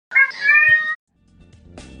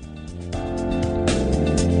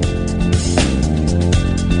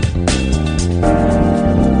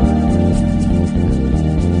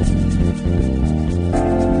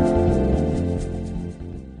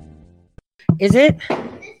Is it?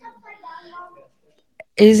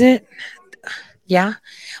 Is it? Yeah.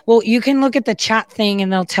 Well, you can look at the chat thing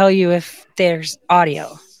and they'll tell you if there's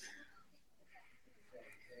audio.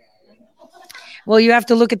 Well, you have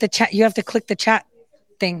to look at the chat. You have to click the chat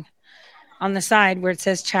thing on the side where it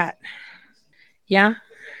says chat. Yeah.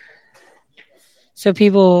 So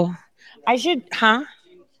people, I should, huh?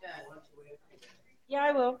 Yeah,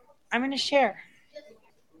 I will. I'm going to share.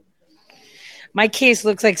 My case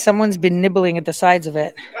looks like someone's been nibbling at the sides of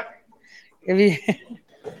it.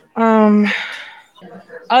 Oh,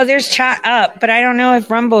 there's chat up, but I don't know if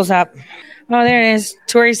Rumble's up. Oh, there it is.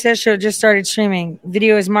 Tori says show just started streaming.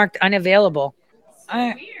 Video is marked unavailable.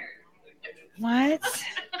 What?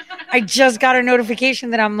 I just got a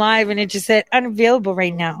notification that I'm live and it just said unavailable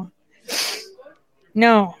right now.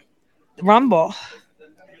 No. Rumble.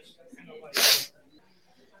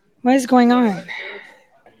 What is going on?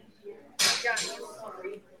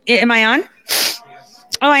 Am I on?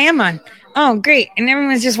 Oh, I am on. Oh, great. And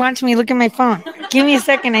everyone's just watching me look at my phone. Give me a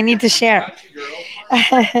second. I need to share.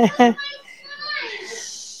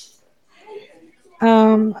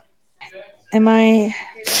 Am I...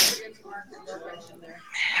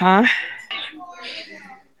 Huh?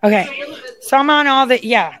 Okay. So I'm on all the...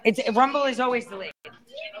 Yeah. Rumble is always delayed.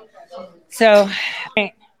 So...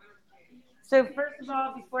 Okay. So first of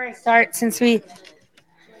all, before I start,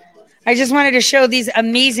 I just wanted to show these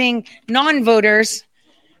amazing non-voters,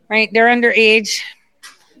 right? They're underage.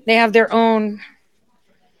 They have their own,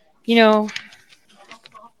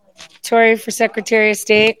 Tori for Secretary of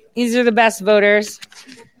State. These are the best voters.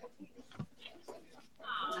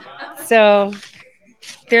 So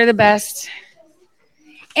they're the best.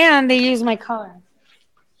 And they use my color.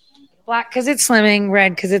 Black because it's slimming,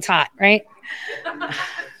 red because it's hot, right?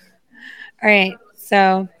 All right,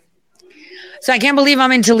 so I can't believe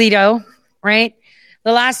I'm in Toledo, right?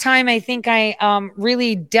 The last time I think I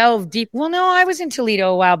really delved deep. Well, no, I was in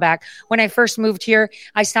Toledo a while back. When I first moved here,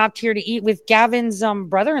 I stopped here to eat with Gavin's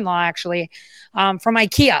brother-in-law, actually, from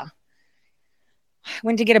IKEA. I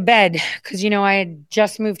went to get a bed because, I had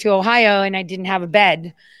just moved to Ohio and I didn't have a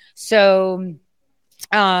bed. So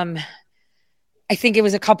I think it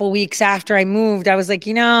was a couple weeks after I moved. I was like,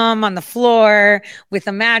 I'm on the floor with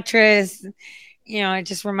a mattress. It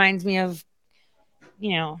just reminds me of,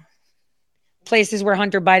 places where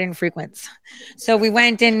Hunter Biden frequents. So we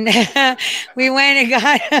went and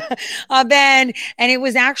got a bed, and it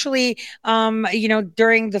was actually,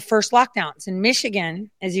 during the first lockdowns in Michigan,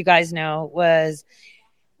 as you guys know, was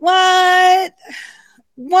what?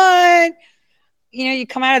 You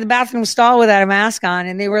come out of the bathroom stall without a mask on,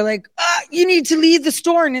 and they were like, you need to leave the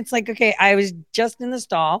store. And it's like, okay, I was just in the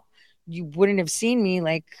stall. You wouldn't have seen me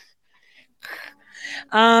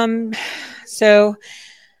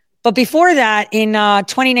but before that, in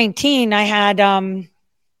 2019, I had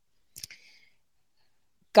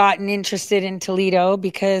gotten interested in Toledo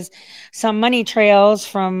because some money trails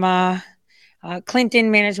from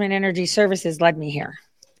Clinton Management Energy Services led me here.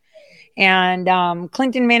 And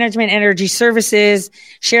Clinton Management Energy Services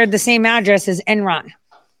shared the same address as Enron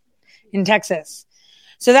in Texas.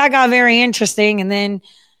 So that got very interesting. And then,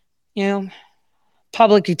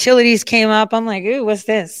 public utilities came up. I'm like, ooh, what's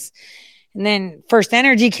this? And then First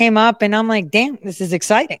Energy came up, and I'm like, damn, this is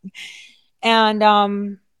exciting.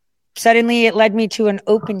 And suddenly it led me to an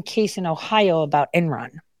open case in Ohio about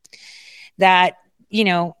Enron that,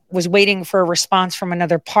 was waiting for a response from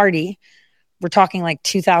another party. We're talking like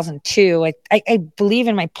 2002. I believe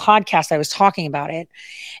in my podcast I was talking about it.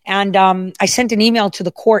 And I sent an email to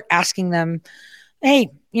the court asking them, hey,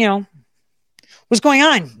 what's going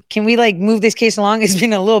on? Can we move this case along? It's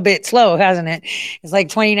been a little bit slow, hasn't it? It's like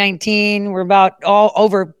 2019. We're about all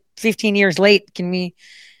over 15 years late.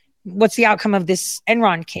 What's the outcome of this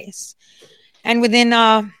Enron case? And within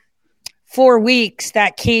 4 weeks,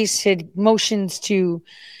 that case had motions to,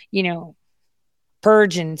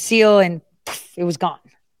 purge and seal, and it was gone.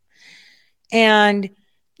 And,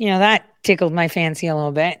 that tickled my fancy a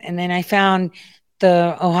little bit. And then I found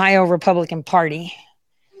the Ohio Republican Party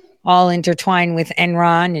all intertwined with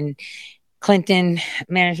Enron and Clinton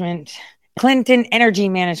Energy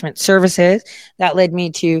Management Services. That led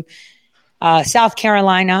me to South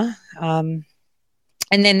Carolina. And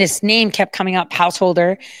then this name kept coming up,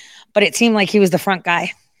 Householder, but it seemed like he was the front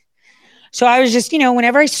guy. So I was just,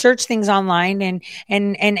 whenever I search things online and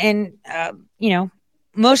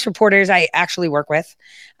most reporters I actually work with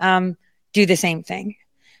do the same thing.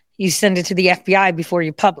 You send it to the FBI before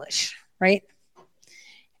you publish, right?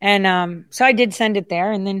 And so I did send it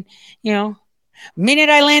there. And then, minute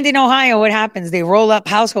I land in Ohio, what happens? They roll up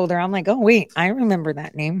Householder. I'm like, oh, wait, I remember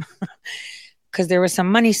that name. because there was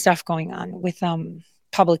some money stuff going on with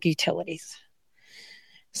public utilities.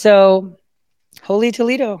 So, holy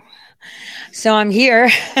Toledo. So I'm here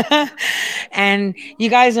and you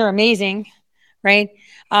guys are amazing, right?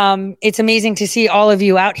 It's amazing to see all of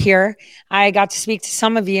you out here. I got to speak to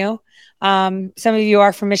some of you. Some of you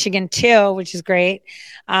are from Michigan too, which is great,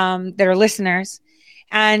 that are listeners.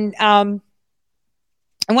 And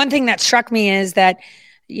one thing that struck me is that,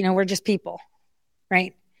 we're just people,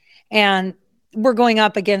 right? And we're going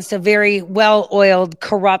up against a very well-oiled,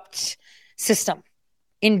 corrupt system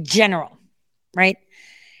in general, right?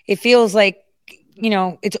 It feels like,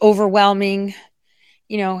 it's overwhelming,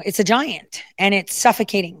 it's a giant and it's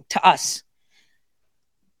suffocating to us.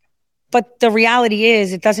 But the reality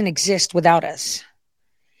is it doesn't exist without us.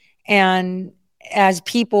 And as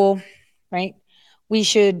people, right, we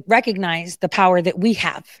should recognize the power that we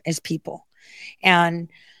have as people. And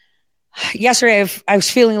yesterday I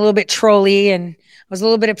was feeling a little bit trolly and I was a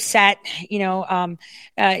little bit upset,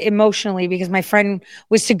 emotionally, because my friend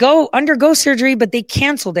was to undergo surgery, but they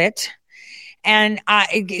canceled it. And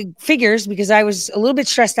it figures because I was a little bit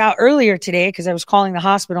stressed out earlier today because I was calling the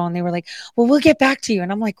hospital and they were like, well, we'll get back to you.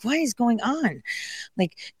 And I'm like, what is going on?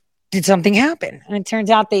 Like, did something happen? And it turns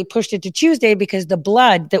out they pushed it to Tuesday because the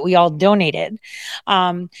blood that we all donated,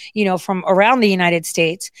 from around the United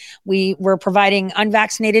States, we were providing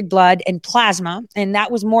unvaccinated blood and plasma. And that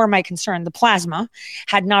was more my concern. The plasma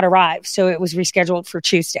had not arrived. So it was rescheduled for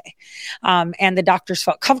Tuesday. And the doctors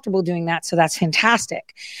felt comfortable doing that. So that's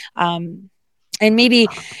fantastic. And maybe,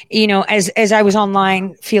 as I was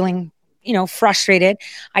online feeling, frustrated,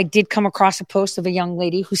 I did come across a post of a young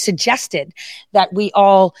lady who suggested that we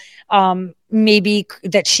all, maybe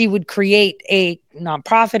that she would create a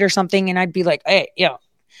nonprofit or something. And I'd be like, hey,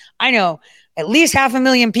 I know at least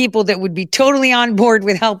 500,000 people that would be totally on board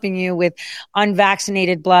with helping you with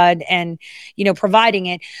unvaccinated blood and, providing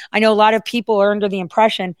it. I know a lot of people are under the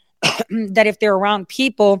impression that if they're around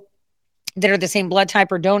people that are the same blood type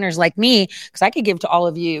or donors like me, because I could give to all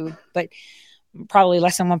of you, but probably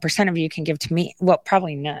less than 1% of you can give to me. Well,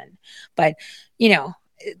 probably none. But,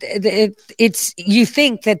 it's you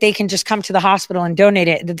think that they can just come to the hospital and donate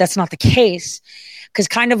it. That's not the case. Because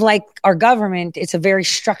kind of like our government, it's a very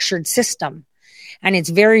structured system. And it's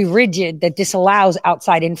very rigid that disallows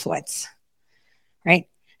outside influence. Right?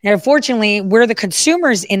 And unfortunately, we're the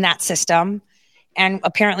consumers in that system. And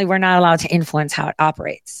apparently we're not allowed to influence how it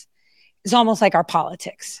operates. It's almost like our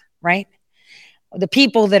politics, right? The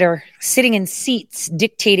people that are sitting in seats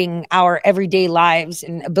dictating our everyday lives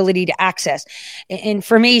and ability to access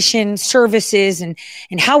information, services, and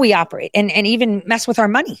how we operate and even mess with our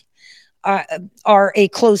money are a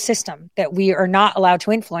closed system that we are not allowed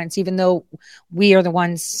to influence, even though we are the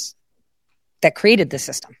ones that created the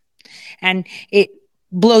system. And it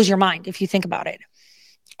blows your mind if you think about it.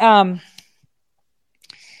 I'm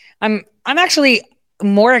actually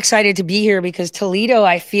more excited to be here because Toledo,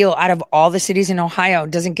 I feel, out of all the cities in Ohio,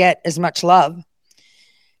 doesn't get as much love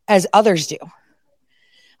as others do.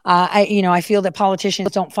 I feel that politicians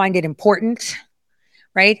don't find it important,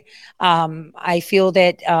 right? I feel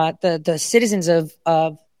that the citizens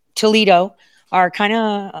of Toledo are kind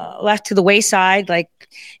of left to the wayside,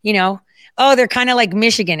 they're kind of like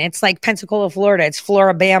Michigan. It's like Pensacola, Florida. It's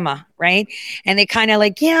Floribama, right? And they kind of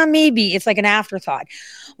maybe. It's like an afterthought.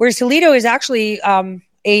 Whereas Toledo is actually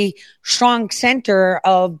a strong center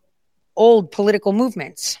of old political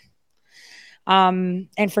movements. And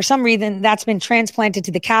for some reason, that's been transplanted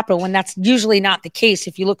to the capital when that's usually not the case.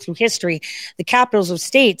 If you look through history, the capitals of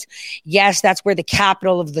states, yes, that's where the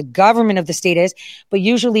capital of the government of the state is. But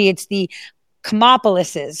usually it's the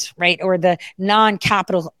Commopolises, right? Or the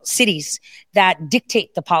non-capital cities that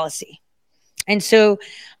dictate the policy. And so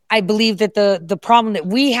I believe that the problem that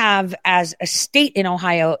we have as a state in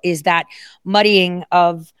Ohio is that muddying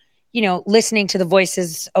of, listening to the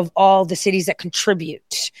voices of all the cities that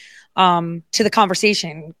contribute to the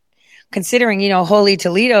conversation. Considering, Holy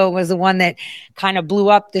Toledo was the one that kind of blew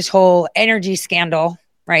up this whole energy scandal,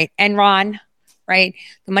 right? Enron, right?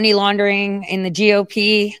 The money laundering in the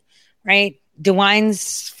GOP, right?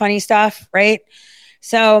 DeWine's funny stuff, right?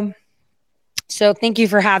 So thank you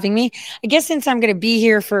for having me. I guess since I'm going to be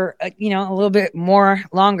here for, a little bit more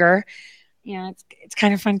longer, it's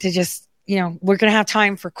kind of fun to just, we're going to have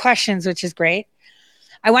time for questions, which is great.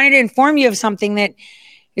 I wanted to inform you of something that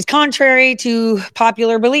is contrary to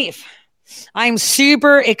popular belief. I'm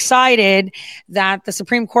super excited that the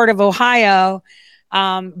Supreme Court of Ohio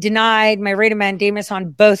denied my writ of mandamus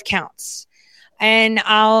on both counts. And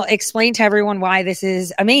I'll explain to everyone why this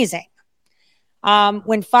is amazing.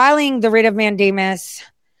 When filing the writ of mandamus,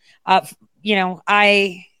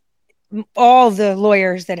 I all the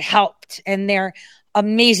lawyers that helped, and they're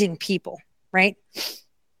amazing people, right?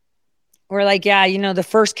 We're like, yeah, the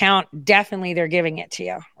first count, definitely they're giving it to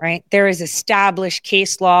you, right? There is established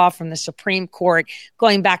case law from the Supreme Court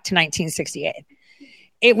going back to 1968.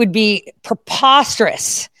 It would be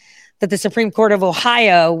preposterous that the Supreme Court of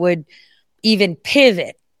Ohio would even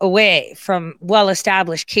pivot away from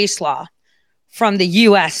well-established case law from the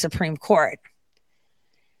U.S. Supreme Court.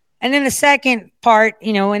 And then the second part,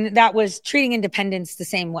 and that was treating independents the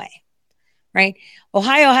same way, right?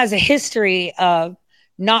 Ohio has a history of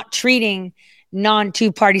not treating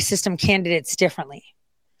non-two-party system candidates differently.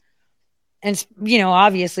 And,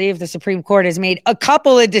 obviously, if the Supreme Court has made a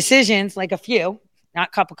couple of decisions, like a few,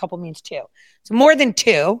 not couple means two. So more than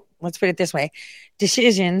two, let's put it this way,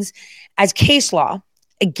 decisions as case law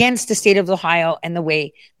against the state of Ohio and the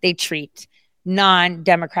way they treat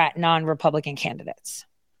non-Democrat, non-Republican candidates.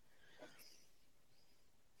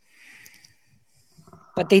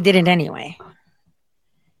 But they did it anyway.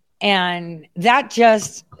 And that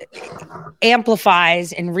just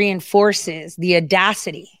amplifies and reinforces the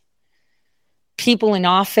audacity people in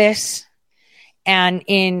office and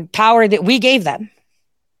in power that we gave them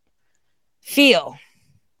feel,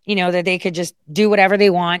 that they could just do whatever they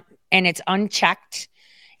want and it's unchecked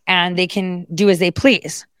and they can do as they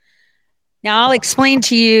please. Now, I'll explain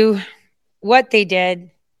to you what they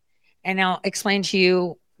did, and I'll explain to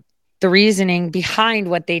you the reasoning behind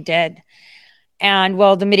what they did. And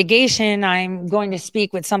the mitigation, I'm going to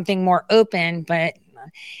speak with something more open, but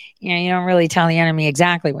you don't really tell the enemy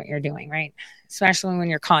exactly what you're doing, right? Especially when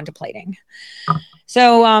you're contemplating.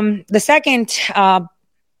 So the second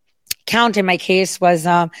count in my case was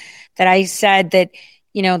that I said that,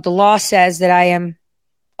 the law says that I am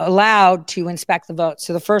allowed to inspect the votes.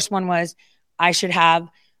 So the first one was I should have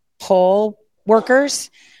poll workers.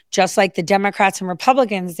 Just like the Democrats and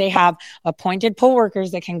Republicans, they have appointed poll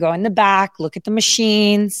workers that can go in the back, look at the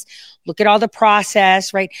machines, look at all the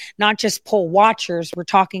process, right? Not just poll watchers. We're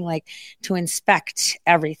talking like to inspect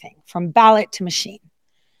everything from ballot to machine.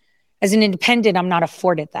 As an independent, I'm not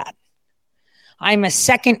afforded that. I'm a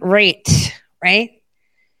second rate, right,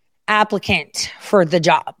 applicant for the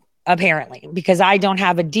job, apparently, because I don't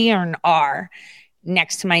have a D or an R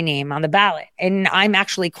next to my name on the ballot. And I'm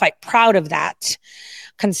actually quite proud of that,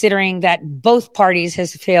 considering that both parties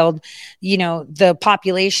has failed, the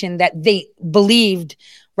population that they believed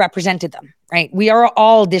represented them, right? We are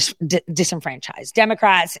all disenfranchised.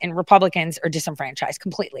 Democrats and Republicans are disenfranchised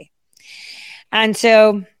completely. And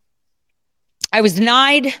so I was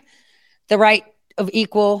denied the right of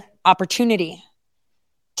equal opportunity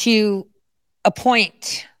to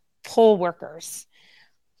appoint poll workers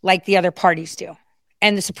like the other parties do.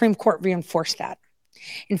 And the Supreme Court reinforced that.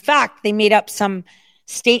 In fact, they made up some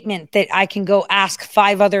statement that I can go ask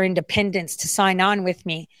 5 other independents to sign on with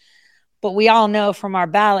me. But we all know from our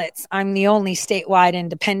ballots, I'm the only statewide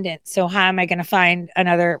independent. So how am I going to find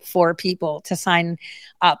another 4 people to sign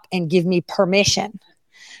up and give me permission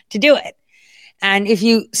to do it? And if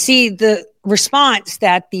you see the response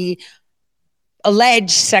that the alleged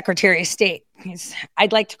Secretary of State,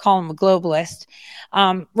 I'd like to call him a globalist,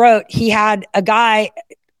 wrote, he had a guy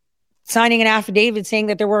signing an affidavit saying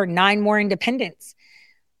that there were 9 more independents.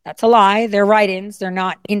 That's a lie. They're write-ins. They're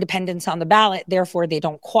not independents on the ballot. Therefore, they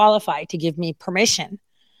don't qualify to give me permission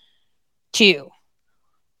to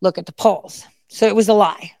look at the polls. So it was a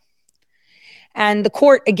lie. And the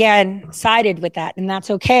court, again, sided with that. And that's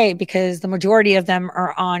okay because the majority of them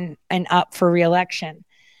are on and up for re-election.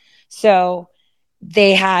 So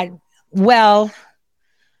they had, they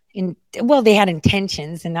had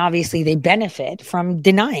intentions, and obviously they benefit from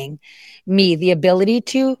denying me the ability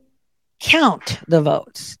to count the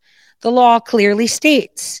votes. The law clearly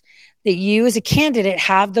states that you as a candidate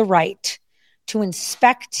have the right to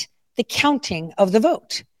inspect the counting of the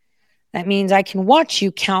vote. That means I can watch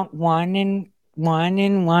you count 1 and 1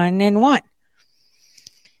 and 1 and 1.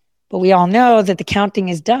 But we all know that the counting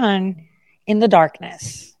is done in the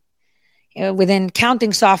darkness. Within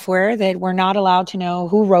counting software that we're not allowed to know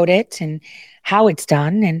who wrote it and how it's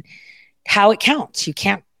done and how it counts. You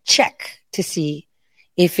can't check to see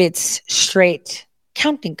if it's straight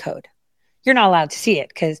counting code. You're not allowed to see it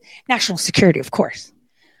because national security, of course.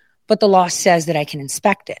 But the law says that I can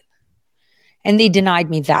inspect it. And they denied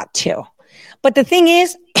me that too. But the thing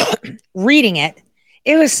is, reading it,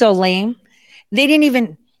 it was so lame. They didn't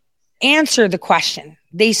even answer the question.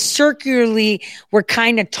 They circularly were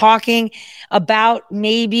kind of talking about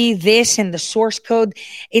maybe this and the source code.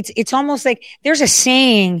 It's almost like there's a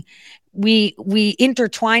saying, we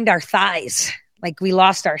intertwined our thighs, like we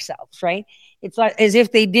lost ourselves, right? It's like as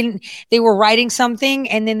if they were writing something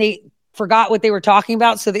and then they forgot what they were talking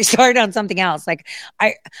about, so they started on something else. Like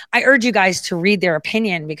I urge you guys to read their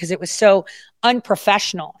opinion because it was so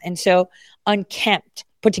unprofessional and so unkempt,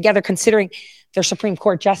 put together, considering they're Supreme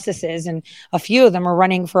Court justices, and a few of them are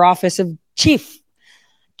running for office of Chief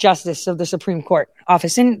Justice of the Supreme Court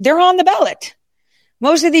office, and they're on the ballot.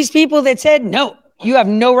 Most of these people that said, no, you have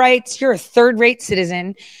no rights, you're a third-rate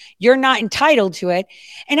citizen, you're not entitled to it.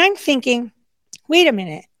 And I'm thinking, wait a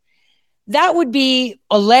minute, that would be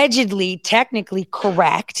allegedly, technically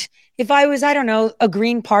correct if I was, I don't know, a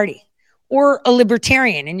Green Party or a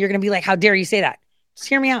libertarian. And you're going to be like, how dare you say that? Just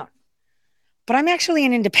hear me out. But I'm actually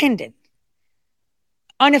an independent,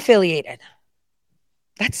 unaffiliated.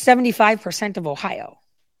 That's 75% of Ohio,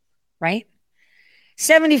 right?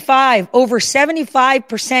 Over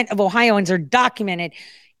 75% of Ohioans are documented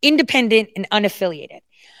independent and unaffiliated.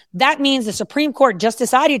 That means the Supreme Court just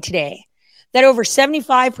decided today that over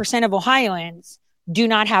 75% of Ohioans do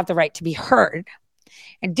not have the right to be heard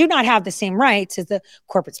and do not have the same rights as the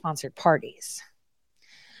corporate-sponsored parties.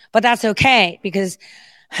 But that's okay because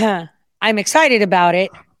I'm excited about it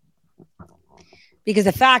because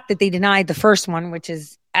the fact that they denied the first one, which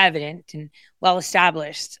is evident and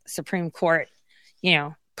well-established Supreme Court,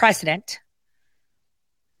 precedent,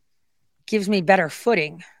 gives me better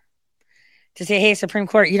footing to say, hey, Supreme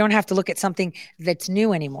Court, you don't have to look at something that's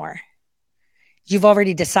new anymore. You've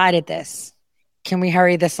already decided this. Can we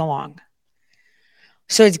hurry this along?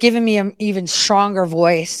 So it's given me an even stronger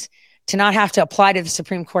voice to not have to apply to the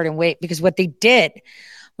Supreme Court and wait, because what they did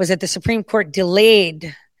was that the Supreme Court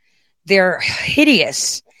delayed their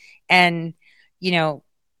hideous and,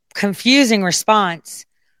 confusing response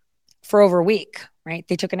for over a week, right?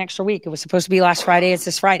 They took an extra week. It was supposed to be last Friday. It's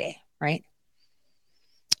this Friday, right?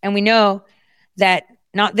 And we know that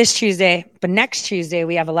not this Tuesday, but next Tuesday,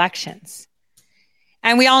 we have elections.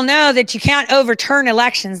 And we all know that you can't overturn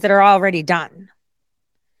elections that are already done.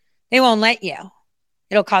 They won't let you.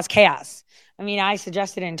 It'll cause chaos. I mean, I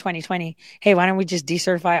suggested in 2020, hey, why don't we just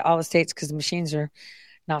decertify all the states because the machines are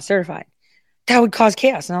not certified? That would cause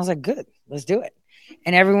chaos. And I was like, good, let's do it.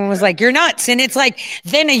 And everyone was like, you're nuts. And it's like,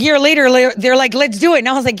 then a year later, they're like, let's do it. And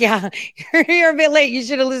I was like, yeah, you're a bit late. You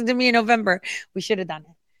should have listened to me in November. We should have done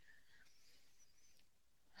it.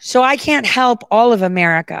 So I can't help all of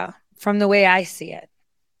America from the way I see it.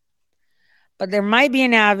 But there might be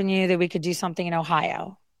an avenue that we could do something in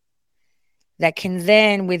Ohio that can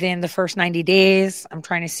then, within the first 90 days, I'm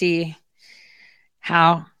trying to see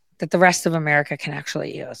how that the rest of America can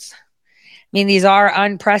actually use. I mean, these are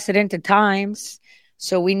unprecedented times.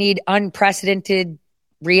 So we need unprecedented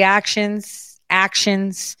reactions,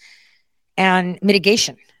 actions, and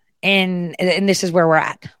mitigation. And this is where we're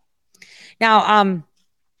at. Now,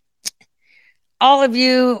 all of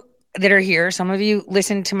you that are here, some of you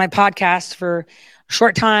listen to my podcast for a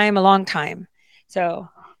short time, a long time. So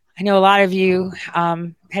I know a lot of you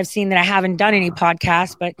have seen that I haven't done any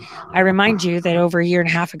podcasts, but I remind you that over a year and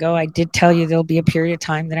a half ago, I did tell you there'll be a period of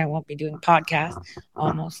time that I won't be doing podcasts,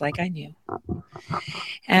 almost like I knew.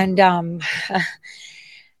 And,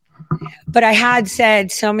 but I had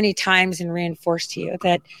said so many times and reinforced to you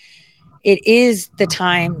that it is the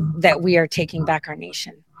time that we are taking back our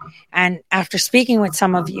nation. And after speaking with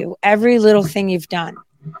some of you, every little thing you've done,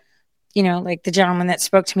 like the gentleman that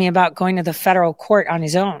spoke to me about going to the federal court on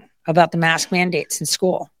his own about the mask mandates in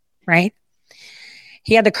school, right?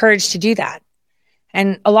 He had the courage to do that.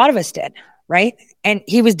 And a lot of us did, right? And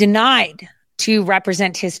he was denied to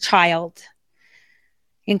represent his child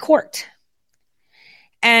in court.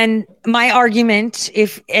 And my argument,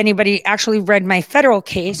 if anybody actually read my federal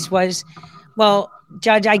case, was, well,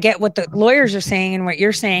 Judge, I get what the lawyers are saying and what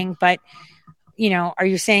you're saying, but, are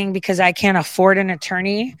you saying because I can't afford an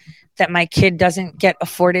attorney that my kid doesn't get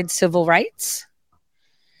afforded civil rights?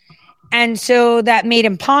 And so that made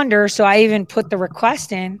him ponder. So I even put the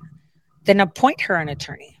request in, then appoint her an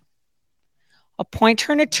attorney. Appoint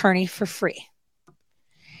her an attorney for free.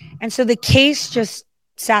 And so the case just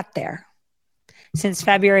sat there since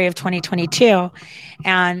February of 2022.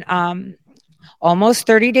 And almost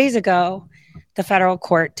 30 days ago, the federal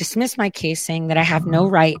court dismissed my case saying that I have no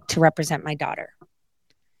right to represent my daughter.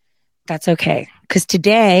 That's okay. Because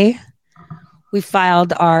today we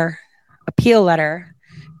filed our appeal letter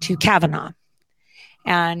to Kavanaugh.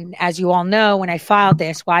 And as you all know, when I filed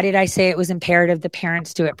this, why did I say it was imperative the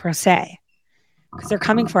parents do it pro se? Because they're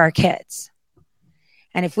coming for our kids.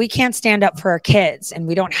 And if we can't stand up for our kids and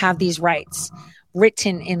we don't have these rights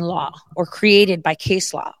written in law or created by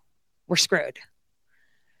case law, we're screwed.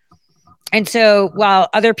 And so while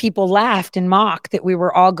other people laughed and mocked that we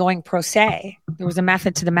were all going pro se, there was a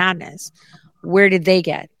method to the madness. Where did they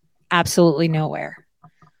get? Absolutely nowhere.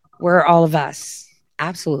 We're all of us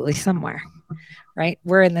absolutely somewhere, right?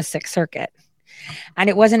 We're in the Sixth Circuit. And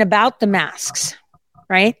it wasn't about the masks,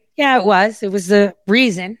 right? Yeah, it was. It was the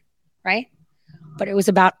reason, right? But it was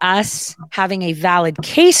about us having a valid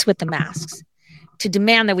case with the masks to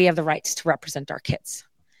demand that we have the rights to represent our kids.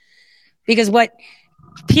 Because what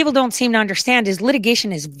people don't seem to understand is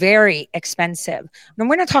litigation is very expensive. And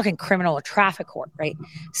we're not talking criminal or traffic court, right?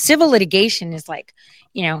 Civil litigation is like,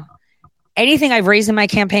 anything I've raised in my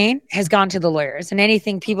campaign has gone to the lawyers, and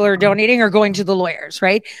anything people are donating are going to the lawyers,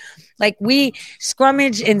 right? Like we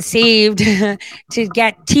scrummaged and saved to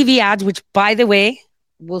get TV ads, which, by the way,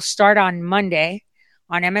 will start on Monday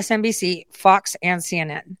on MSNBC, Fox, and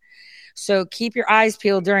CNN. So keep your eyes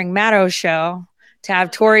peeled during Maddow's show to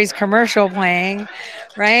have Tori's commercial playing,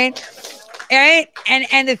 right? All right.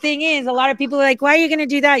 And the thing is, a lot of people are like, why are you going to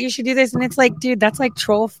do that? You should do this. And it's like, dude, that's like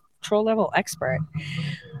troll level expert,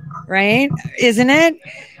 right? Isn't it?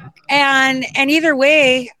 And either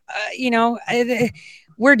way,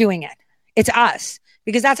 we're doing it. It's us,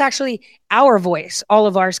 because that's actually our voice, all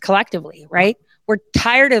of ours collectively, right? We're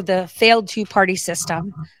tired of the failed two-party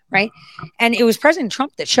system, right? And it was President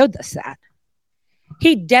Trump that showed us that.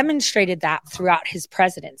 He demonstrated that throughout his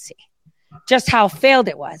presidency, just how failed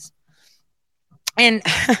it was. And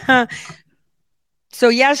so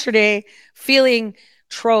yesterday, feeling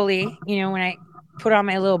trolly, when I put on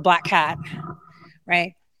my little black hat,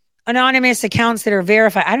 right? Anonymous accounts that are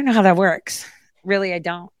verified. I don't know how that works. Really, I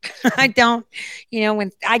don't. I don't.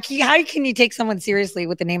 How can you take someone seriously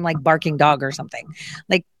with a name like Barking Dog or something?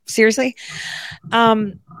 Like, seriously?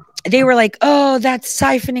 They were like, oh, that's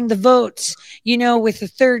siphoning the votes, with a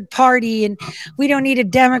third party, and we don't need a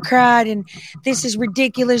Democrat, and this is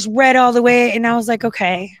ridiculous, red all the way. And I was like,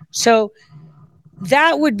 okay, so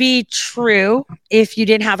that would be true if you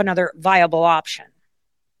didn't have another viable option,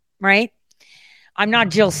 right? I'm not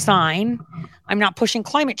Jill Stein. I'm not pushing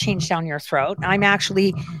climate change down your throat. I'm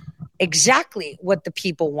actually exactly what the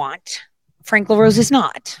people want. Frank LaRose is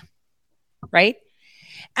not, right?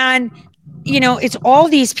 And, it's all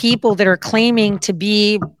these people that are claiming to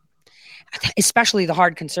be, especially the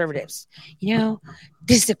hard conservatives,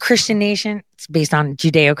 this is a Christian nation. It's based on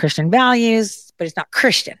Judeo-Christian values, but it's not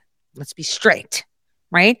Christian. Let's be straight,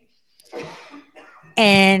 right?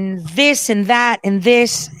 And this and that and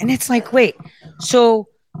this. And it's like, wait, so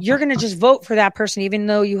you're going to just vote for that person, even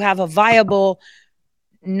though you have a viable,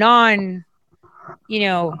 nasty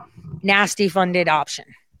funded option.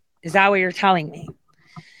 Is that what you're telling me?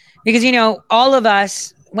 Because, all of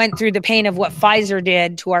us went through the pain of what Pfizer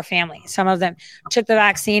did to our family. Some of them took the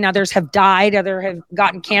vaccine. Others have died. Others have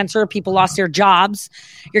gotten cancer. People lost their jobs.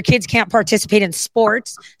 Your kids can't participate in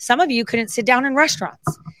sports. Some of you couldn't sit down in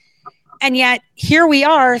restaurants. And yet here we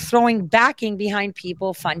are throwing backing behind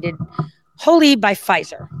people funded wholly by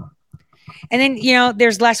Pfizer. And then,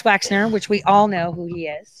 there's Les Wexner, which we all know who he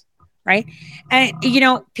is, right? And,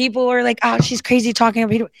 people are like, oh, she's crazy talking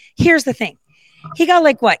about people. Here's the thing. He got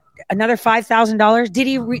another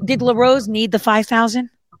 $5,000? Did LaRose need the $5,000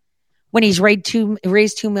 when he's raised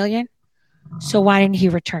 $2 million? So why didn't he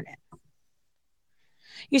return it?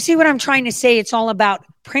 You see what I'm trying to say? It's all about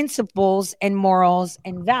principles and morals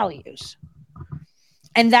and values.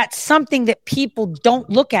 And that's something that people don't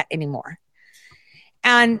look at anymore.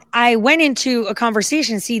 And I went into a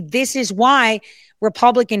conversation. See, this is why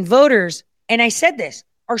Republican voters, and I said this,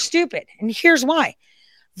 are stupid. And here's why.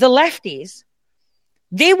 The lefties,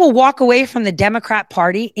 they will walk away from the Democrat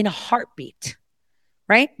Party in a heartbeat,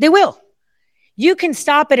 right? They will. You can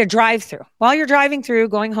stop at a drive-thru while you're driving through,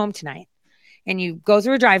 going home tonight, and you go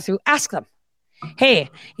through a drive-thru, ask them, hey,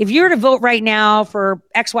 if you were to vote right now for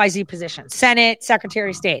XYZ position, Senate, Secretary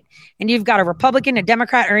of State, and you've got a Republican, a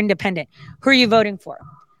Democrat, or independent, who are you voting for?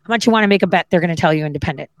 How much you want to make a bet they're going to tell you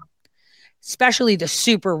independent? Especially the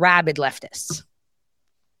super rabid leftists.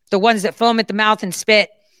 The ones that foam at the mouth and spit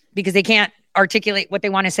because they can't articulate what they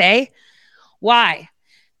want to say. Why?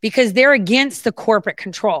 Because they're against the corporate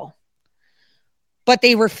control. But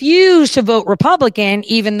they refuse to vote Republican,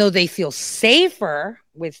 even though they feel safer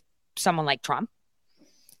with someone like Trump,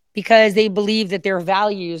 because they believe that their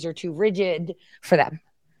values are too rigid for them.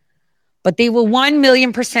 But they will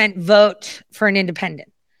 1,000,000% vote for an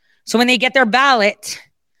independent. So when they get their ballot,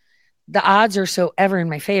 the odds are so ever in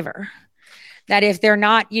my favor that if they're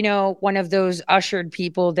not, one of those ushered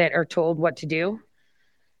people that are told what to do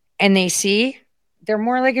and they see, they're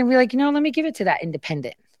more likely to be like, let me give it to that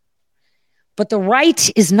independent. But the right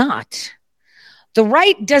is not. The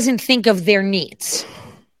right doesn't think of their needs.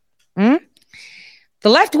 The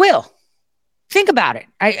left will. Think about it.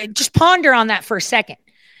 I just ponder on that for a second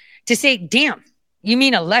to say, damn, you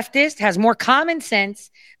mean a leftist has more common sense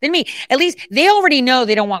than me. At least they already know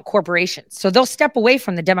they don't want corporations. So they'll step away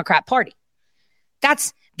from the Democrat Party.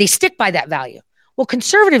 They stick by that value. Well,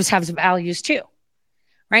 conservatives have values too,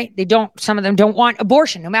 right? Some of them don't want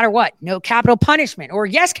abortion no matter what. No capital punishment, or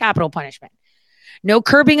yes, capital punishment. No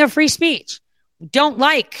curbing of free speech. Don't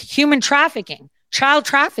like human trafficking, child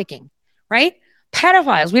trafficking, right?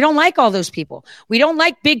 Pedophiles. We don't like all those people. We don't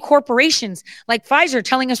like big corporations like Pfizer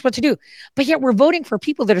telling us what to do. But yet we're voting for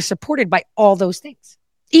people that are supported by all those things,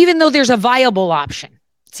 even though there's a viable option.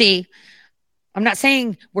 See, I'm not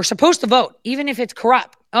saying we're supposed to vote, even if it's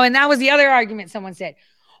corrupt. Oh, and that was the other argument someone said.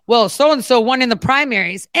 Well, so-and-so won in the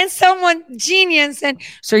primaries, and someone genius. And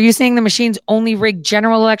so are you saying the machines only rig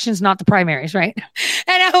general elections, not the primaries, right?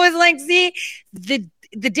 And I was like, see, the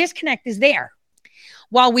disconnect is there.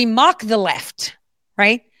 While we mock the left,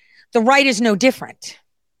 right? The right is no different,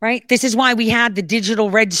 right? This is why we had the digital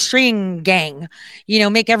red string gang,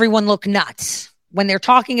 make everyone look nuts when they're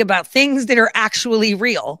talking about things that are actually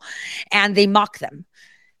real, and they mock them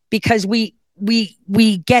because we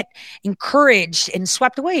get encouraged and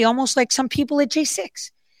swept away, almost like some people at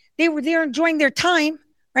J6. They were there enjoying their time,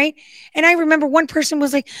 right? And I remember one person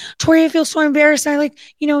was like, Tori, I feel so embarrassed. I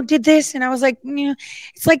did this. And I was like,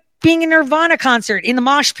 it's like being in a Nirvana concert in the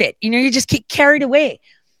mosh pit. You just get carried away.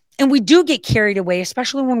 And we do get carried away,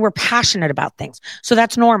 especially when we're passionate about things. So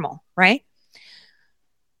that's normal, right?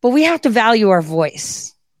 But we have to value our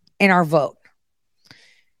voice and our vote.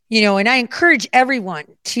 And I encourage everyone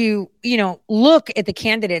to, look at the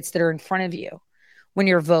candidates that are in front of you when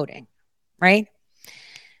you're voting, right?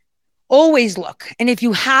 Always look. And if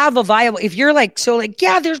you have if you're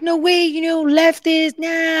yeah, there's no way, left is,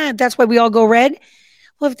 nah, that's why we all go red.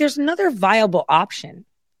 Well, if there's another viable option,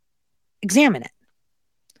 examine it.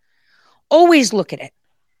 Always look at it.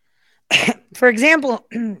 For example,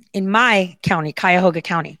 in my county, Cuyahoga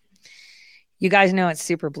County, you guys know it's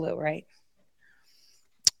super blue, right?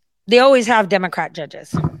 They always have Democrat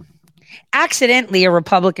judges. Accidentally, a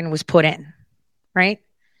Republican was put in, right?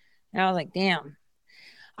 And I was like, damn.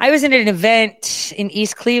 I was at an event in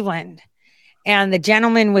East Cleveland, and the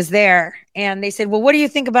gentleman was there, and they said, well, what do you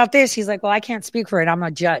think about this? He's like, well, I can't speak for it. I'm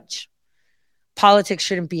a judge. Politics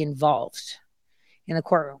shouldn't be involved in the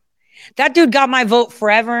courtroom. That dude got my vote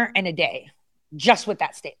forever and a day, just with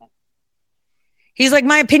that statement. He's like,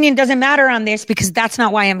 my opinion doesn't matter on this because that's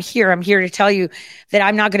not why I'm here. I'm here to tell you that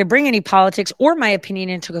I'm not going to bring any politics or my opinion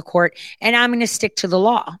into the court, and I'm going to stick to the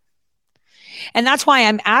law. And that's why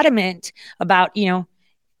I'm adamant about,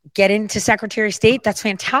 get into Secretary of State. That's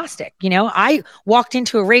fantastic. I walked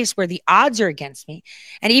into a race where the odds are against me,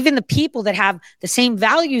 and even the people that have the same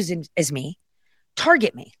values as me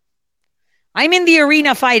target me. I'm in the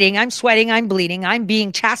arena fighting. I'm sweating. I'm bleeding. I'm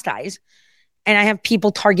being chastised. And I have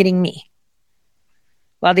people targeting me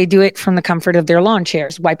while they do it from the comfort of their lawn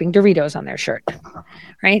chairs, wiping Doritos on their shirt.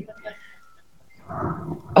 Right?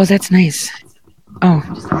 Oh, that's nice. Oh.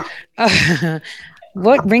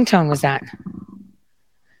 What ringtone was that?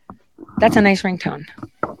 That's a nice ringtone.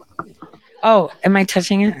 Oh, am I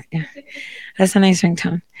touching it? Yeah. That's a nice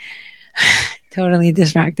ringtone. Totally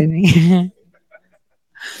distracted me.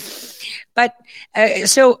 But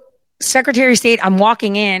so Secretary of State, I'm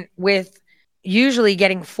walking in with usually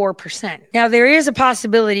getting 4%. Now, there is a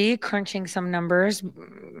possibility, crunching some numbers,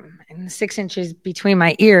 and 6 inches between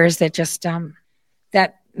my ears, that just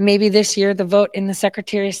that maybe this year the vote in the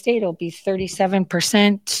Secretary of State will be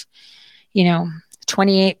 37%,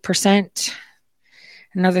 28%,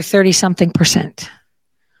 another 30-something percent.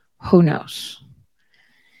 Who knows?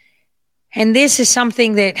 And this is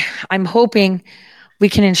something that I'm hoping we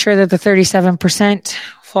can ensure that the 37%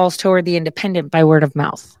 falls toward the independent by word of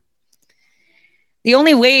mouth. The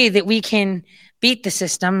only way that we can beat the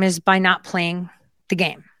system is by not playing the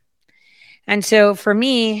game. And so for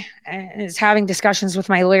me, is having discussions with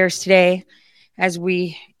my lawyers today as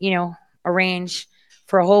we, arrange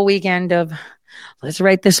for a whole weekend of let's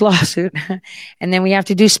write this lawsuit. And then we have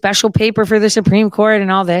to do special paper for the Supreme Court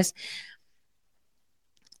and all this.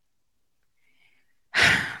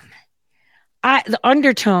 The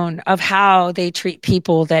undertone of how they treat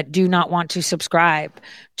people that do not want to subscribe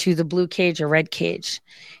to the blue cage or red cage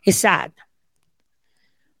is sad.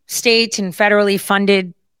 State and federally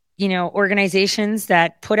funded, organizations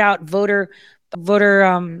that put out voter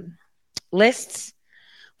lists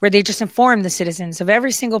where they just inform the citizens of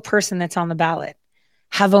every single person that's on the ballot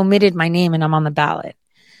have omitted my name and I'm on the ballot.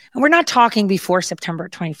 And we're not talking before September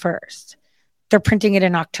 21st. They're printing it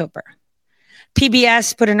in October.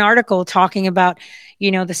 PBS put an article talking about,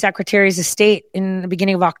 the secretaries of state in the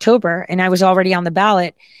beginning of October, and I was already on the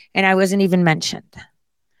ballot and I wasn't even mentioned.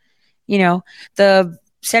 The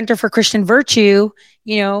Center for Christian Virtue,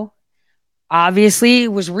 obviously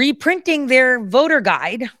was reprinting their voter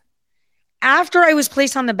guide after I was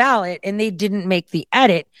placed on the ballot, and they didn't make the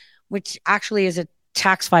edit, which actually is a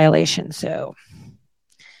tax violation. So,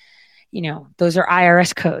 those are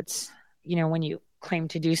IRS codes, when you claim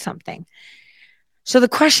to do something. So the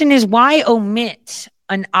question is, why omit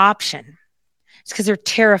an option? It's because they're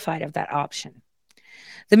terrified of that option.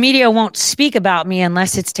 The media won't speak about me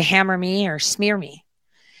unless it's to hammer me or smear me.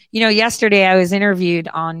 Yesterday I was interviewed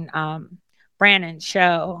on Brandon's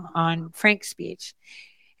show on Frank's speech.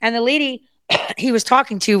 And the lady he was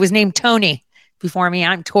talking to was named Tony before me.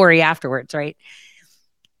 I'm Tori afterwards, right?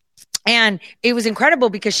 And it was incredible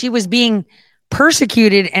because she was being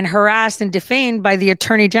persecuted and harassed and defamed by the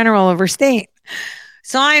Attorney General of her state.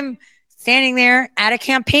 So I'm standing there at a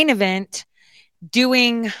campaign event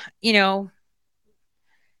doing,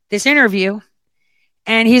 this interview.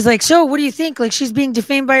 And he's like, so what do you think? Like, she's being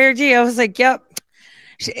defamed by her G. I was like, yep.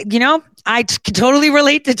 I can totally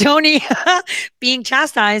relate to Tony being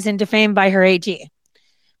chastised and defamed by her AG,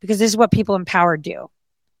 because this is what people in power do,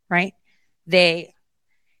 right? They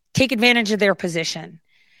take advantage of their position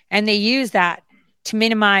and they use that to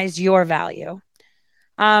minimize your value.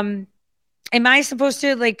 Am I supposed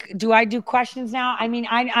to do I do questions now? I mean,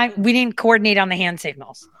 we didn't coordinate on the hand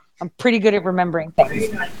signals. I'm pretty good at remembering things.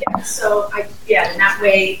 Yeah. So in that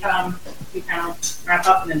way, we kind of wrap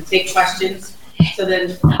up and then take questions. So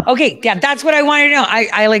then, okay, yeah, that's what I wanted to know.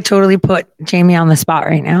 I totally put Jamie on the spot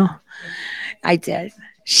right now. I did.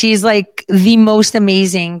 She's like the most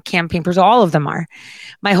amazing campaign person. All of them are.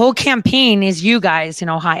 My whole campaign is you guys in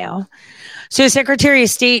Ohio. So Secretary of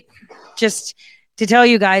State, just to tell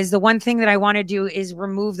you guys, the one thing that I want to do is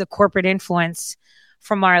remove the corporate influence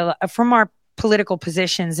from our political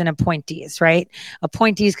positions and appointees, right?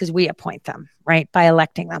 Appointees because we appoint them, right? By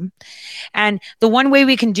electing them. And the one way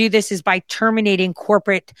we can do this is by terminating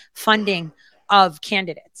corporate funding of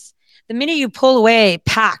candidates. The minute you pull away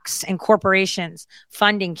PACs and corporations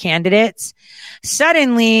funding candidates,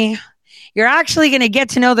 suddenly you're actually going to get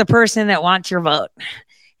to know the person that wants your vote.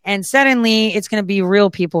 And suddenly it's going to be real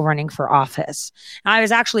people running for office. I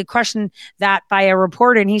was actually questioned that by a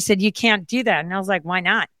reporter, and he said, you can't do that. And I was like, why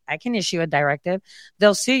not? I can issue a directive.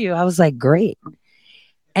 They'll sue you. I was like, great.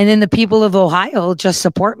 And then the people of Ohio just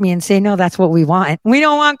support me and say, no, that's what we want. We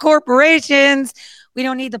don't want corporations. We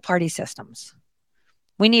don't need the party systems.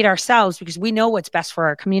 We need ourselves because we know what's best for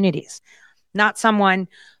our communities, not someone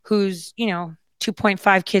who's,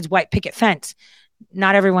 2.5 kids, white picket fence.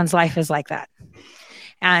 Not everyone's life is like that.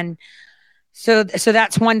 And so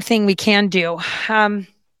that's one thing we can do.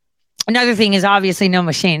 Another thing is obviously no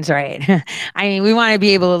machines, right? I mean, we want to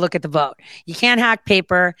be able to look at the vote. You can't hack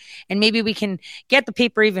paper, and maybe we can get the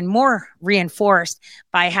paper even more reinforced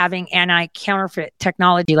by having anti-counterfeit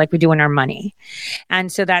technology like we do in our money.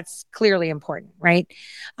 And so that's clearly important, right?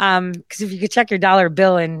 Because if you could check your dollar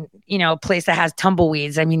bill in, a place that has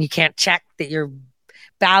tumbleweeds, I mean, you can't check that your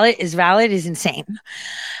ballot is valid is insane.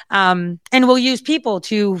 And we'll use people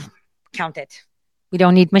to count it. We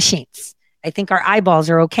don't need machines. I think our eyeballs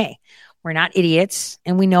are okay. We're not idiots,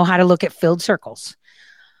 and we know how to look at filled circles.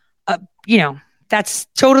 That's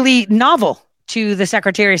totally novel to the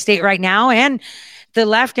Secretary of State right now, and the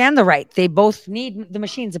left and the right. They both need the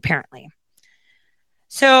machines, apparently.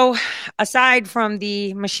 So aside from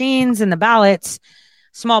the machines and the ballots,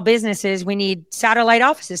 small businesses, we need satellite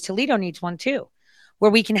offices. Toledo needs one too,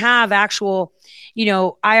 where we can have actual,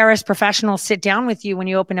 IRS professionals sit down with you when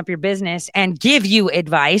you open up your business and give you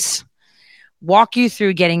advice, walk you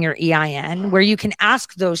through getting your EIN, where you can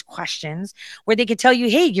ask those questions, where they could tell you,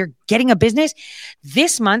 hey, you're getting a business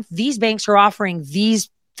this month. These banks are offering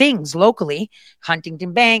these things locally.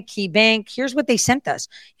 Huntington Bank, Key Bank, here's what they sent us.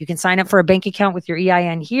 You can sign up for a bank account with your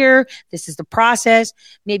EIN here. This is the process.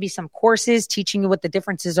 Maybe some courses teaching you what the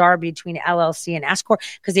differences are between LLC and S Corp,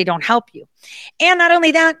 because they don't help you. And not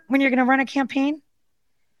only that, when you're going to run a campaign,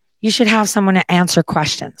 you should have someone to answer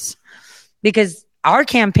questions, because our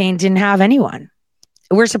campaign didn't have anyone.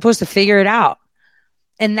 We're supposed to figure it out.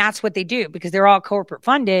 And that's what they do, because they're all corporate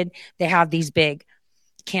funded. They have these big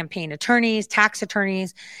campaign attorneys, tax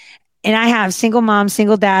attorneys. And I have single moms,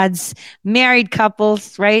 single dads, married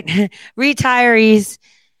couples, right? Retirees,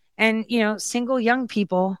 and, single young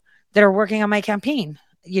people that are working on my campaign.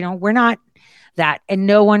 We're not that, and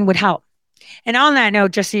no one would help. And on that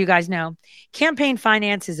note, just so you guys know, campaign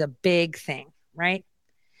finance is a big thing, right?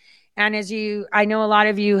 And I know a lot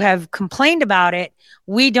of you have complained about it.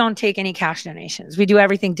 We don't take any cash donations. We do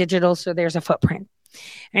everything digital, so there's a footprint.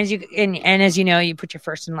 And as you know, you put your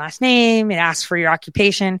first and last name. It asks for your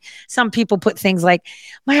occupation. Some people put things like,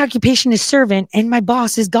 my occupation is servant and my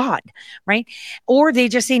boss is God, right? Or they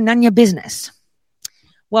just say none of your business.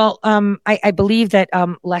 Well, I believe that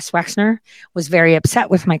Les Wexner was very upset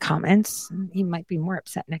with my comments. He might be more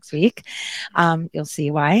upset next week. You'll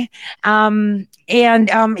see why. And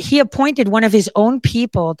he appointed one of his own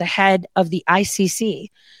people, the head of the ICC,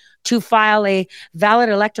 to file a valid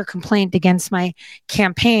elector complaint against my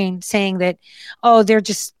campaign saying that, oh, they're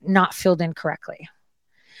just not filled in correctly.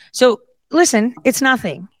 So listen, it's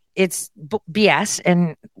nothing. It's BS,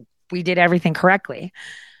 and we did everything correctly.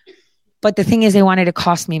 But the thing is, they wanted to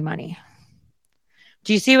cost me money.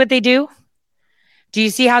 Do you see what they do? Do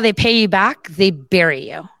you see how they pay you back? They bury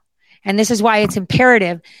you. And this is why it's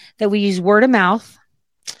imperative that we use word of mouth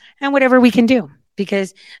and whatever we can do.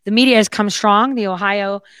 Because the media has come strong. The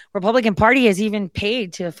Ohio Republican Party has even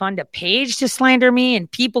paid to fund a page to slander me,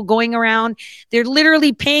 and people going around. They're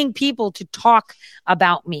literally paying people to talk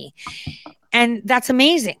about me. And that's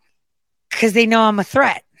amazing because they know I'm a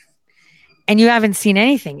threat. And you haven't seen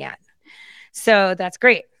anything yet. So that's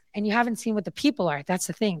great. And you haven't seen what the people are. That's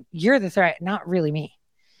the thing. You're the threat, not really me.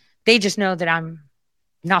 They just know that I'm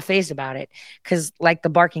not fazed about it. Because like the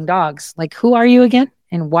barking dogs, like, who are you again?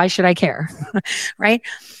 And why should I care? Right?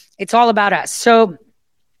 It's all about us. So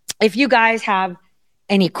if you guys have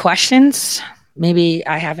any questions, maybe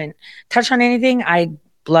I haven't touched on anything, I'd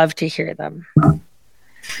love to hear them.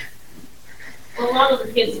 Well, a lot of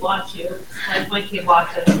the kids watch you. Like my kid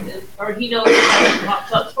watches, or he knows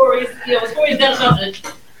about stories. Stories done about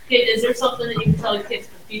the kid. Is there something that you can tell the kids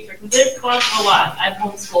for the future? Because they've gone through a lot. I've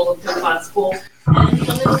homeschooled them, took them out of school. And they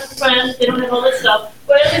don't have friends, they don't have all this stuff.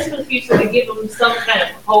 But at least for the future, to give them some kind of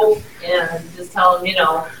hope and just tell them,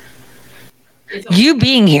 it's okay. You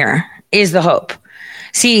being here is the hope.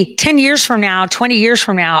 See, 10 years from now, 20 years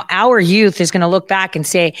from now, our youth is going to look back and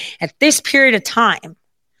say, at this period of time,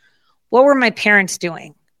 what were my parents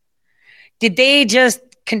doing? Did they just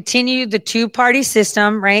continue the two-party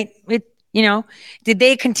system, right? Did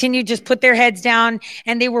they continue just put their heads down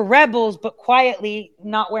and they were rebels, but quietly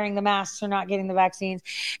not wearing the masks or not getting the vaccines?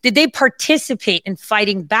 Did they participate in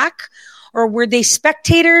fighting back, or were they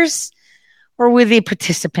spectators, or were they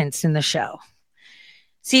participants in the show?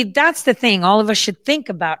 See, that's the thing. All of us should think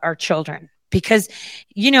about our children because,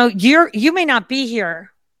 you may not be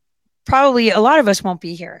here. Probably a lot of us won't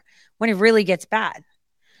be here when it really gets bad,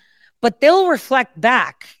 but they'll reflect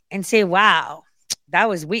back and say, wow, that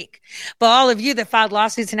was weak. But all of you that filed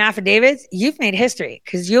lawsuits and affidavits, you've made history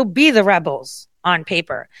because you'll be the rebels on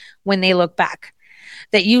paper when they look back.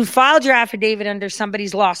 That you filed your affidavit under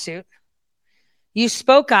somebody's lawsuit. You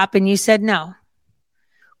spoke up and you said no.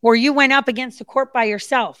 Or you went up against the court by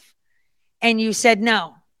yourself and you said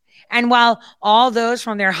no. And while all those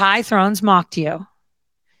from their high thrones mocked you,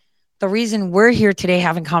 the reason we're here today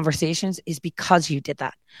having conversations is because you did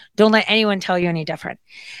that. Don't let anyone tell you any different.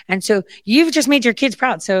 And so you've just made your kids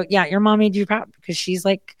proud. So yeah, your mom made you proud because she's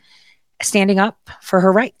like standing up for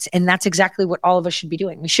her rights. And that's exactly what all of us should be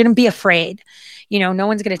doing. We shouldn't be afraid. No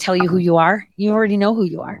one's going to tell you who you are. You already know who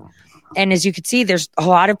you are. And as you can see, there's a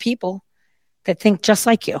lot of people that think just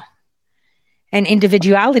like you. And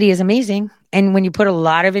individuality is amazing. And when you put a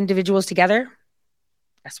lot of individuals together,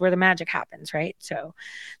 that's where the magic happens, right? So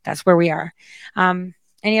that's where we are.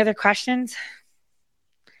 Any other questions?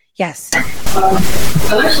 Yes.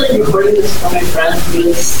 I'm actually recording this for my friend who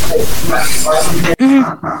is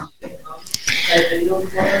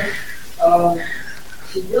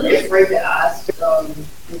she's really afraid to ask.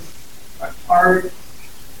 Are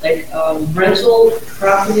rental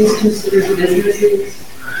properties considered businesses?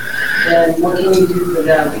 And what can you do for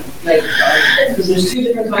them? Because there's two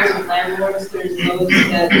different kinds of landlords. There's those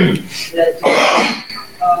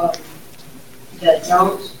that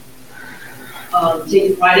don't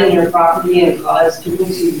take pride in their property and cause people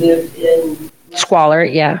to live in squalor,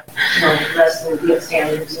 yeah. Less than good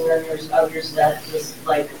standards. And then there's others that just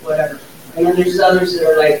whatever. And then there's others that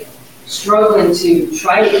are struggling to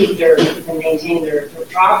try to keep and maintain their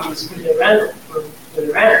properties for the rental for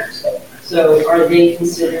the renters. So are they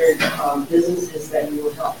considered businesses that you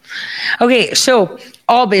will help? Okay, so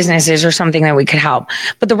all businesses are something that we could help.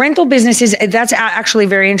 But the rental businesses, that's actually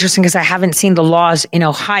very interesting because I haven't seen the laws in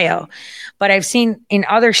Ohio. But I've seen in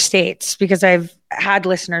other states because I've had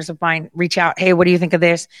listeners of mine reach out, hey, what do you think of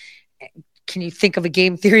this? Can you think of a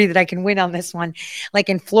game theory that I can win on this one? Like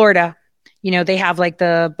in Florida, They have like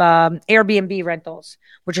the Airbnb rentals,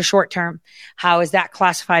 which are short term. How is that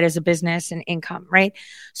classified as a business and income, right?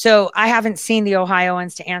 So I haven't seen the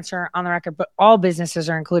Ohioans to answer on the record, but all businesses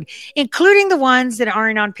are included, including the ones that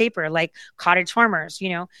aren't on paper, like cottage farmers.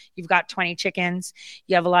 You've got 20 chickens,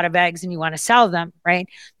 you have a lot of eggs and you want to sell them, right?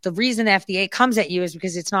 The reason the FDA comes at you is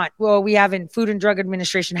because it's not, Food and Drug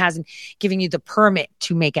Administration hasn't given you the permit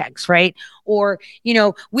to make eggs, right? Or,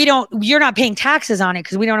 you're not paying taxes on it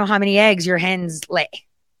because we don't know how many eggs your hens lay,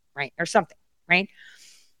 right? Or something, right?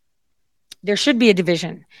 There should be a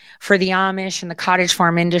division for the Amish and the cottage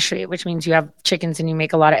farm industry, which means you have chickens and you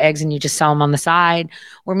make a lot of eggs and you just sell them on the side.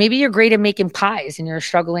 Or maybe you're great at making pies and you're a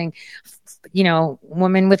struggling,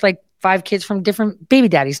 woman with like 5 kids from different baby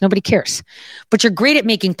daddies. Nobody cares. But you're great at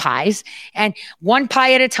making pies, and one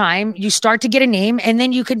pie at a time, you start to get a name, and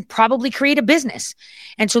then you can probably create a business.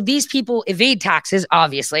 And so these people evade taxes,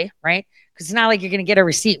 obviously, right? Because it's not like you're going to get a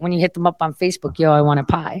receipt when you hit them up on Facebook. Yo, I want a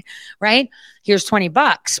pie, right? Here's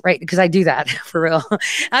 $20, right? Because I do that for real.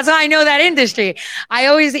 That's how I know that industry. I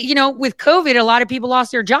always, with COVID, a lot of people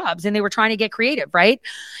lost their jobs and they were trying to get creative, right?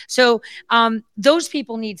 So those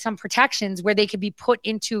people need some protections where they could be put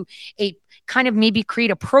into a kind of maybe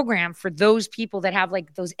create a program for those people that have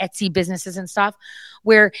like those Etsy businesses and stuff,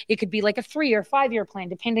 where it could be like a 3 or 5 year plan,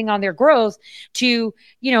 depending on their growth, to,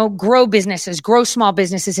 grow businesses, grow small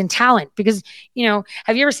businesses and talent. Because,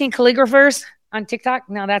 have you ever seen calligraphers on TikTok?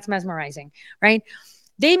 No, that's mesmerizing, right?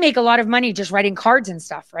 They make a lot of money just writing cards and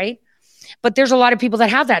stuff, right? But there's a lot of people that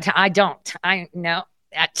have that. I don't. I know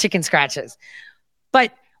at chicken scratches.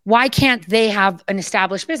 But why can't they have an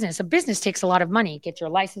established business? A business takes a lot of money. Get your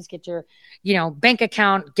license, get your, bank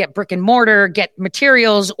account, get brick and mortar, get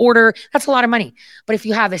materials, order. That's a lot of money. But if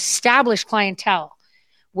you have established clientele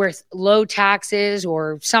with low taxes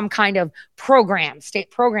or some kind of state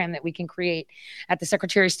program that we can create at the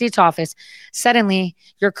Secretary of State's office, suddenly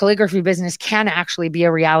your calligraphy business can actually be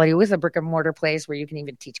a reality with a brick and mortar place where you can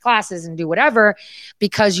even teach classes and do whatever,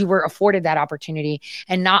 because you were afforded that opportunity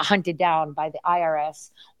and not hunted down by the IRS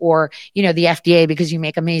or, the FDA because you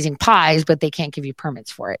make amazing pies, but they can't give you permits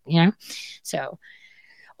for it, So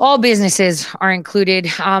all businesses are included.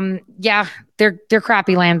 They're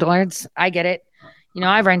crappy landlords. I get it.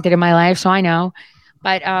 I've rented in my life, so I know.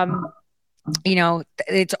 But,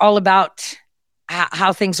 it's all about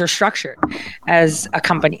how things are structured as a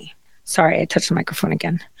company. Sorry, I touched the microphone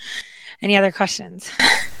again. Any other questions?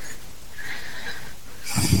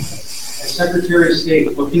 As Secretary of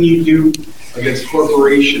State, what can you do against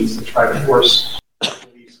corporations that try to force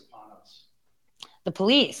police upon us? The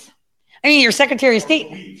police? I mean, you're Secretary of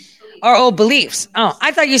State. Or beliefs. Oh,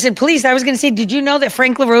 I thought you said police. I was going to say, did you know that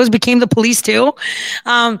Frank LaRose became the police too?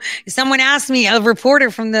 Someone asked me, a reporter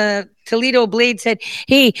from the Toledo Blade said,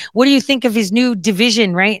 hey, what do you think of his new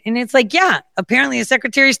division, right? And it's like, yeah, apparently the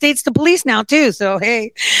Secretary of State's the police now too. So,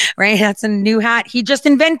 hey, right, that's a new hat he just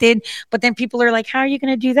invented. But then people are like, how are you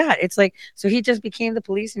going to do that? It's like, so he just became the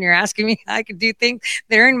police and you're asking me how I could do things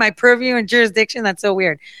that are in my purview and jurisdiction? That's so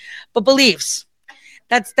weird. But beliefs,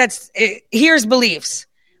 here's beliefs.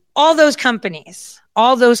 All those companies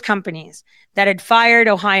that had fired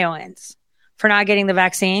Ohioans for not getting the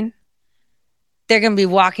vaccine, they're going to be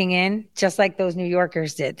walking in just like those New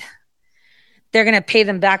Yorkers did. They're going to pay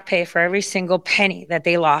them back pay for every single penny that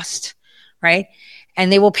they lost, right?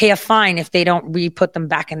 And they will pay a fine if they don't re-put them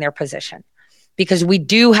back in their position. Because we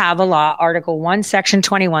do have a law, Article 1, Section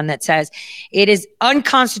 21, that says it is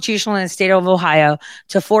unconstitutional in the state of Ohio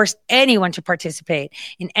to force anyone to participate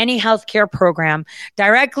in any healthcare program,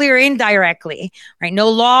 directly or indirectly, right? No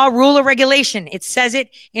law, rule, or regulation. It says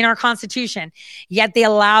it in our Constitution, yet they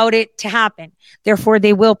allowed it to happen. Therefore,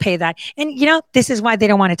 they will pay that. And, this is why they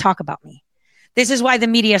don't want to talk about me. This is why the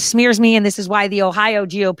media smears me, and this is why the Ohio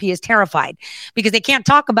GOP is terrified, because they can't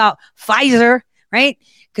talk about Pfizer, right?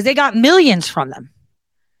 Because they got millions from them.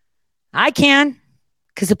 I can,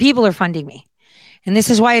 because the people are funding me. And this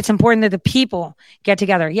is why it's important that the people get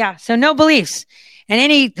together. Yeah, so no beliefs. And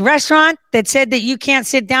any restaurant that said that you can't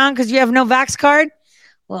sit down because you have no vax card,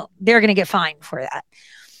 well, they're going to get fined for that.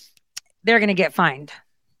 They're going to get fined.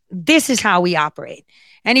 This is how we operate.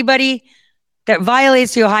 Anybody that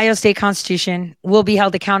violates the Ohio State Constitution will be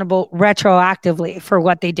held accountable retroactively for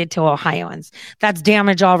what they did to Ohioans. That's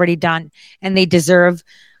damage already done, and they deserve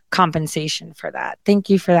compensation for that.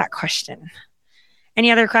 Thank you for that question.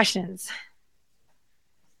 Any other questions?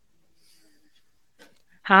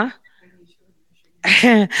 Huh?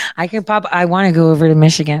 I want to go over to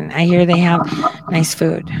Michigan. I hear they have nice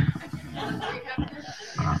food.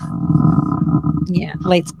 Yeah,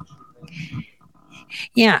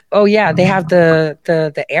 Yeah. Oh, yeah. They have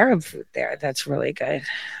the Arab food there. That's really good.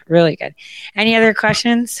 Really good. Any other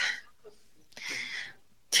questions?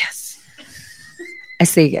 Yes. I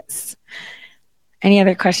say yes. Any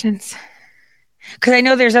other questions? Because I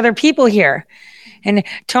know there's other people here. And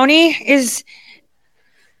Tony,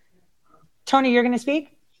 you're going to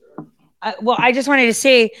speak? Well, I just wanted to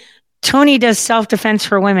say, Tony does self-defense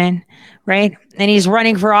for women, right? And he's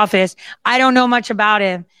running for office. I don't know much about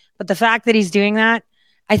him, but the fact that he's doing that,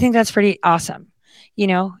 I think that's pretty awesome. You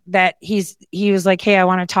know, that he was like, hey, I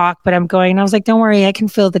want to talk, but I'm going. And I was like, don't worry, I can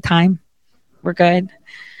fill the time. We're good.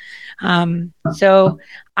 So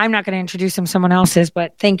I'm not going to introduce him. Someone else is,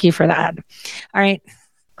 but thank you for that. All right.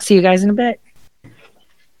 See you guys in a bit.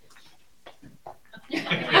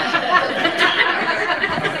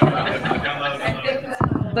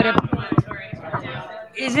 But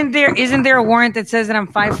isn't there a warrant that says that I'm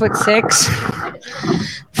 5'6"?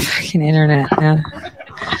 Fucking internet. Yeah.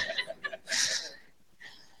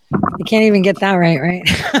 You can't even get that right?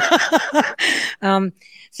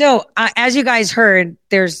 So as you guys heard,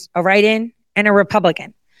 there's a write-in and a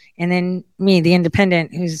Republican, and then me, the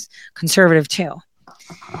independent, who's conservative too.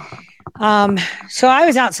 So I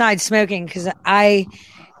was outside smoking because I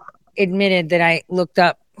admitted that I looked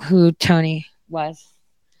up who Tony was.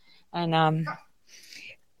 And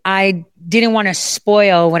I didn't want to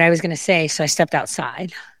spoil what I was going to say, so I stepped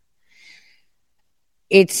outside.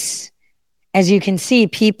 It's, as you can see,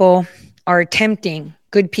 good people are attempting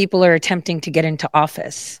to get into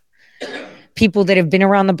office. People that have been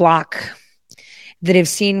around the block, that have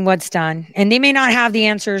seen what's done, and they may not have the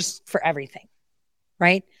answers for everything,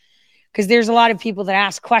 right? Because there's a lot of people that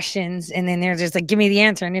ask questions and then they're just like, give me the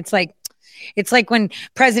answer. And it's like when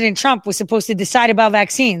President Trump was supposed to decide about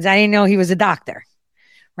vaccines. I didn't know he was a doctor,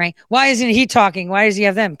 right? Why isn't he talking? Why does he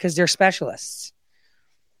have them? Because they're specialists.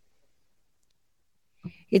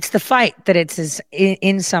 It's the fight that it's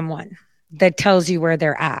in someone that tells you where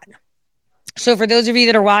they're at. So for those of you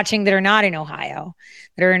that are watching that are not in Ohio,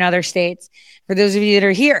 that are in other states, for those of you that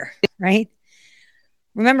are here, right?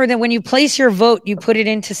 Remember that when you place your vote, you put it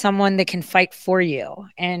into someone that can fight for you.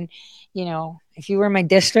 And, you know, if you were in my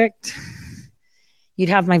district, you'd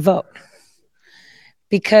have my vote,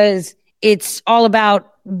 because it's all about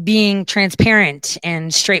being transparent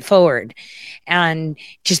and straightforward and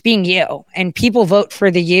just being you. And people vote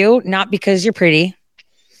for the you, not because you're pretty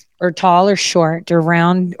or tall or short or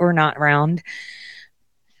round or not round,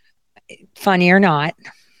 funny or not.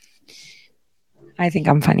 I think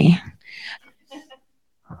I'm funny.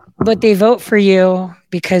 But they vote for you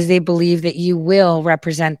because they believe that you will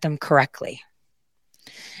represent them correctly.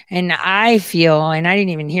 And I feel, and I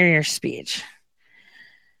didn't even hear your speech,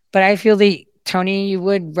 but I feel that, Tony, you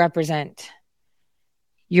would represent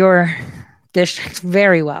your district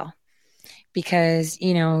very well, because,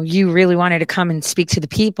 you know, you really wanted to come and speak to the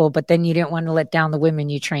people, but then you didn't want to let down the women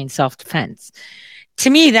you train self-defense.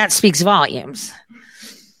 To me, that speaks volumes.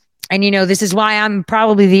 And, you know, this is why I'm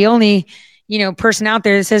probably the only, you know, person out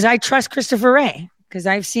there that says, I trust Christopher Wray, because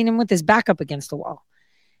I've seen him with his back up against the wall.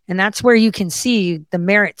 And that's where you can see the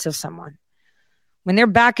merits of someone. When their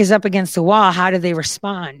back is up against the wall, how do they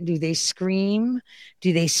respond? Do they scream?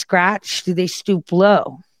 Do they scratch? Do they stoop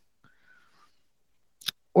low?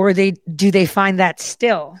 Or do they find that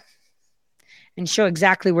still and show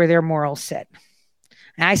exactly where their morals sit?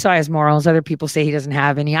 And I saw his morals. Other people say he doesn't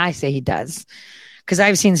have any. I say he does, because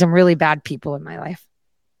I've seen some really bad people in my life.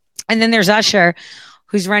 And then there's Usher,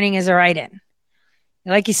 who's running as a write-in.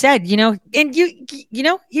 Like you said, you know, and you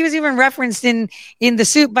know, he was even referenced in the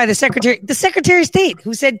suit by the Secretary of State,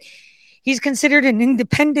 who said he's considered an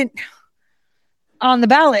independent on the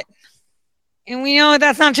ballot. And we know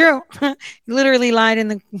that's not true. He literally lied in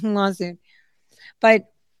the lawsuit.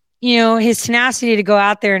 But, you know, his tenacity to go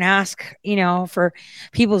out there and ask, you know, for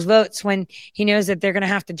people's votes when he knows that they're going to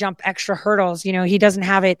have to jump extra hurdles. You know, he doesn't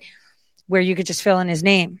have it where you could just fill in his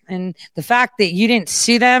name. And the fact that you didn't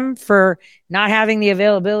sue them for not having the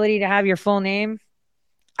availability to have your full name,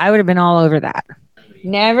 I would have been all over that.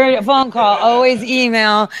 Never a phone call, always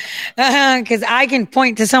email, because I can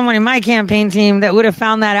point to someone in my campaign team that would have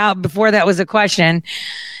found that out before that was a question.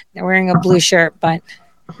 They're wearing a blue shirt, but,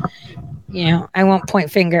 you know, I won't point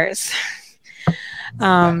fingers,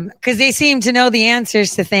 because they seem to know the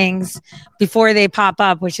answers to things before they pop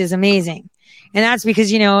up, which is amazing. And that's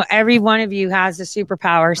because, you know, every one of you has a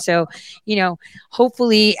superpower. So, you know,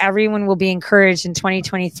 hopefully everyone will be encouraged in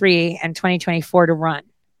 2023 and 2024 to run.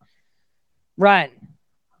 Run.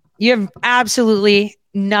 You have absolutely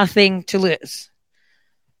nothing to lose.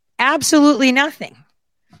 Absolutely nothing.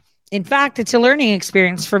 In fact, it's a learning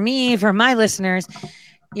experience for me, for my listeners.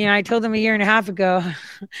 I told them a year and a half ago,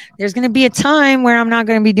 there's going to be a time where I'm not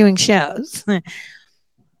going to be doing shows.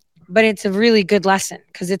 But it's a really good lesson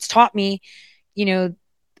because it's taught me,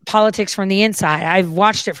 politics from the inside. I've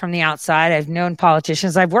watched it from the outside. I've known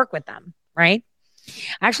politicians. I've worked with them, right?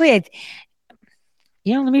 Actually,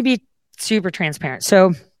 let me be super transparent.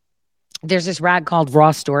 So there's this rag called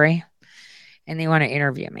Raw Story, and they want to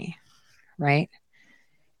interview me, right?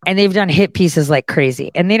 And they've done hit pieces like crazy,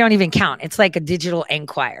 and they don't even count. It's like a digital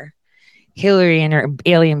Enquirer, Hillary and her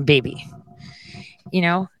alien baby,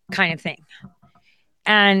 kind of thing.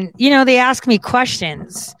 And, they ask me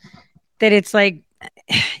questions that it's like,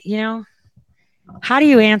 how do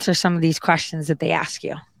you answer some of these questions that they ask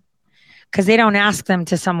you? Because they don't ask them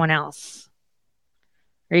to someone else.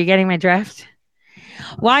 Are you getting my drift?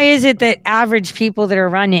 Why is it that average people that are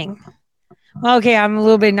running, well, okay, I'm a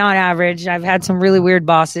little bit not average. I've had some really weird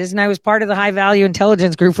bosses, and I was part of the high value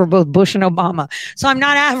intelligence group for both Bush and Obama. So I'm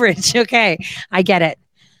not average. Okay, I get it.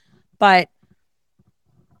 But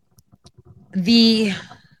the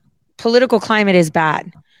political climate is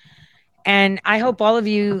bad. And I hope all of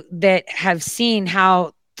you that have seen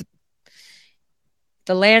how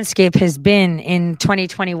the landscape has been in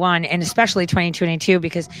 2021 and especially 2022,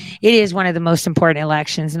 because it is one of the most important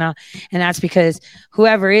elections now. And that's because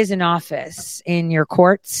whoever is in office in your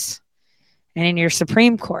courts and in your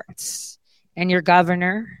Supreme Courts and your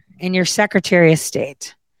governor and your Secretary of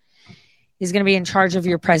State is going to be in charge of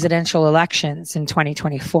your presidential elections in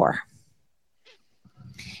 2024.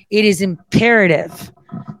 It is imperative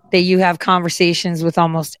that you have conversations with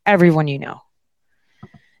almost everyone you know.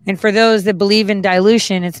 And for those that believe in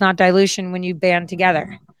dilution, it's not dilution when you band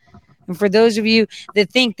together. And for those of you that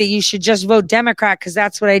think that you should just vote Democrat because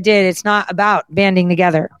that's what I did, it's not about banding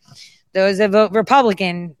together. Those that vote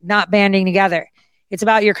Republican, not banding together. It's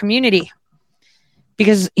about your community.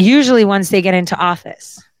 Because usually once they get into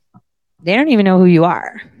office, they don't even know who you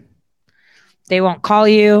are. They won't call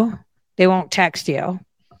you. They won't text you.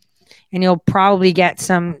 And you'll probably get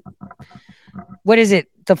some,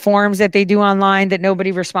 the forms that they do online that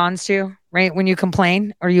nobody responds to, right? When you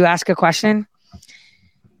complain or you ask a question.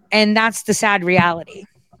 And that's the sad reality.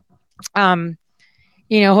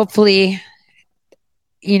 Hopefully,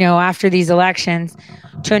 after these elections,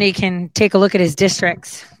 Tony can take a look at his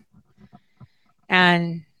districts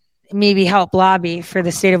and maybe help lobby for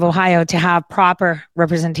the state of Ohio to have proper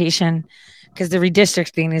representation, because the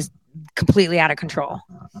redistricting is completely out of control.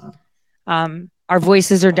 Our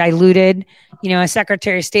voices are diluted. As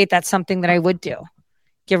Secretary of State, that's something that I would do.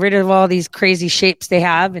 Get rid of all these crazy shapes they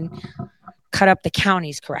have and cut up the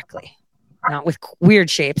counties correctly, not with weird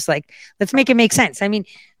shapes. Like, let's make it make sense. I mean,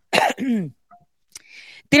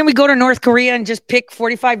 didn't we go to North Korea and just pick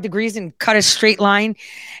 45 degrees and cut a straight line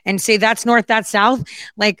and say that's north, that's south?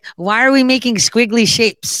 Like, why are we making squiggly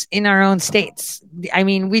shapes in our own states? I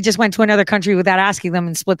mean, we just went to another country without asking them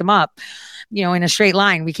and split them up, in a straight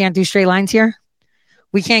line. We can't do straight lines here.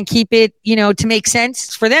 We can't keep it, to make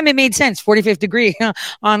sense. For them, it made sense, 45th degree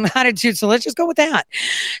on latitude. So let's just go with that.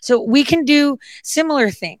 So we can do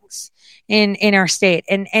similar things in our state,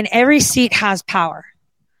 and every seat has power.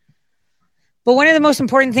 But one of the most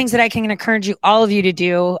important things that I can encourage all of you to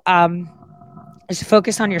do is to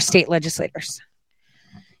focus on your state legislators.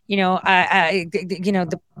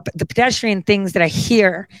 The pedestrian things that I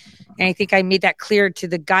hear, and I think I made that clear to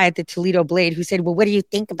the guy at the Toledo Blade who said, well, what do you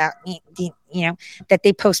think about, that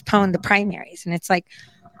they postponed the primaries? And it's like,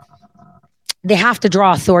 they have to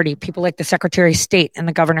draw authority. People like the Secretary of State and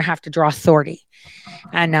the governor have to draw authority.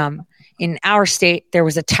 And in our state, there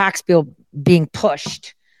was a tax bill being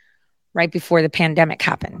pushed right before the pandemic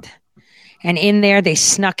happened. And in there, they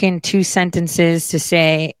snuck in 2 sentences to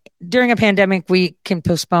say, during a pandemic, we can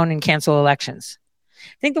postpone and cancel elections.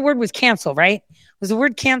 I think the word was cancel, right? Was the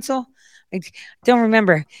word cancel? I don't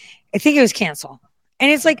remember. I think it was cancel.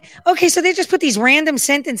 And it's like, okay, so they just put these random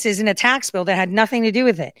sentences in a tax bill that had nothing to do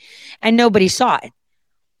with it. And nobody saw it.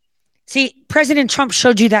 See, President Trump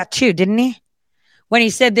showed you that too, didn't he? When he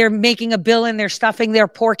said they're making a bill and they're stuffing their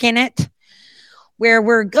pork in it. Where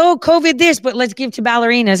we're, COVID this, but let's give to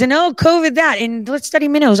ballerinas, and COVID that, and let's study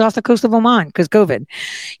minnows off the coast of Oman because COVID.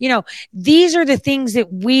 These are the things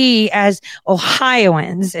that we as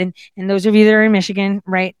Ohioans, and those of you that are in Michigan,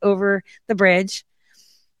 right over the bridge,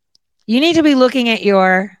 you need to be looking at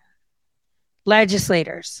your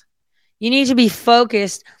legislators. You need to be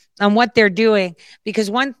focused on what they're doing,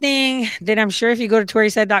 because one thing that I'm sure if you go to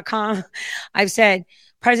ToriSaid.com, I've said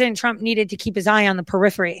President Trump needed to keep his eye on the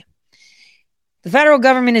periphery. The federal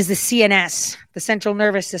government is the CNS, the central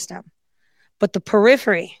nervous system, but the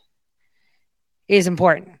periphery is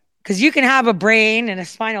important. Because you can have a brain and a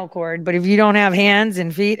spinal cord, but if you don't have hands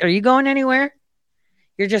and feet, are you going anywhere?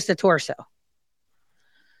 You're just a torso.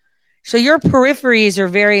 So your peripheries are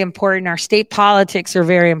very important. Our state politics are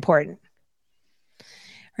very important.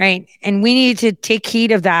 Right. And we need to take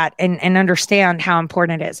heed of that and understand how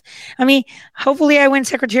important it is. I mean, hopefully I win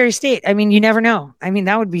Secretary of State. I mean, you never know. I mean,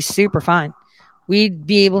 that would be super fun. We'd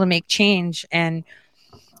be able to make change and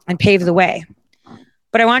pave the way.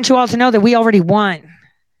 But I want you all to know that we already won,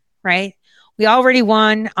 right? We already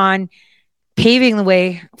won on paving the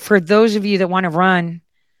way for those of you that want to run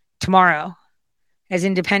tomorrow as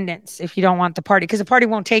independents if you don't want the party, because the party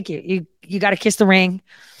won't take you. You got to kiss the ring.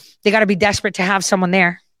 They got to be desperate to have someone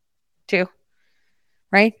there too,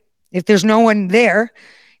 right? If there's no one there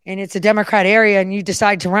and it's a Democrat area and you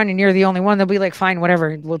decide to run and you're the only one, they'll be like, fine,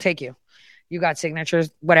 whatever, we'll take you. You got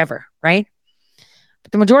signatures, whatever, right?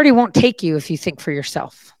 But the majority won't take you if you think for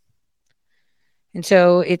yourself. And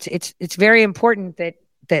so it's very important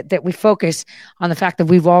that we focus on the fact that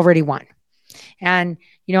we've already won. And,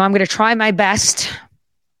 you know, I'm going to try my best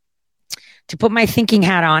to put my thinking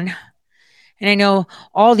hat on. And I know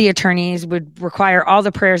all the attorneys would require all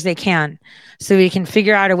the prayers they can so we can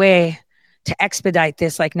figure out a way to expedite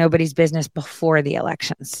this like nobody's business before the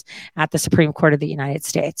elections at the Supreme Court of the United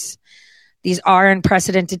States. These are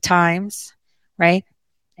unprecedented times, right?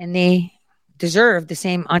 And they deserve the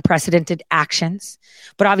same unprecedented actions,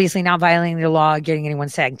 but obviously not violating the law, getting anyone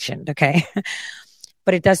sanctioned, okay?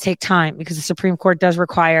 But it does take time because the Supreme Court does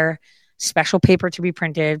require special paper to be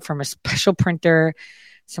printed from a special printer,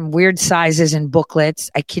 some weird sizes and booklets.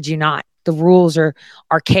 I kid you not. The rules are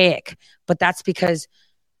archaic, but that's because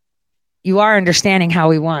you are understanding how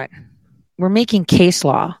we won. We're making case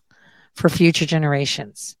law for future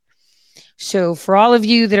generations. So for all of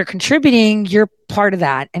you that are contributing, you're part of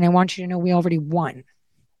that. And I want you to know we already won.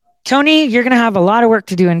 Tony, you're going to have a lot of work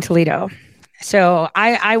to do in Toledo. So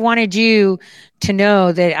I wanted you to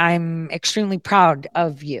know that I'm extremely proud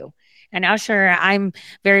of you. And Usher, I'm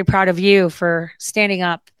very proud of you for standing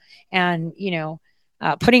up and, you know,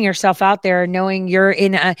 putting yourself out there, knowing you're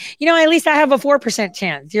in a, you know, at least I have a 4%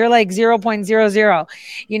 chance. You're like 0.00,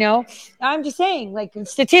 you know, I'm just saying, like,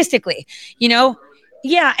 statistically, you know.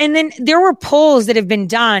 Yeah. And then there were polls that have been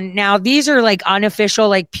done. Now, these are like unofficial,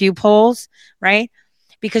 like Pew polls, right?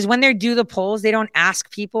 Because when they do the polls, they don't ask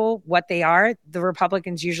people what they are. The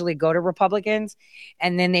Republicans usually go to Republicans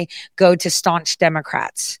and then they go to staunch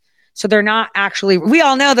Democrats. So they're not actually, we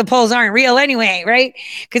all know the polls aren't real anyway, right?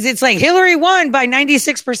 Because it's like Hillary won by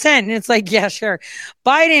 96%. And it's like, yeah, sure.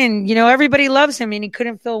 Biden, you know, everybody loves him and he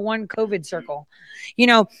couldn't fill one COVID circle. You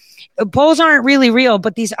know, polls aren't really real,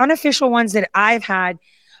 but these unofficial ones that I've had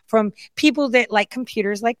from people that like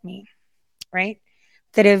computers like me, right?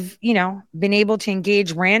 That have, you know, been able to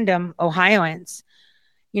engage random Ohioans,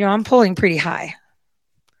 you know, I'm polling pretty high.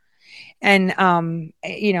 And,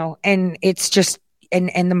 you know, and it's just,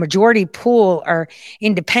 and the majority pool are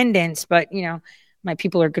independents, but, you know, my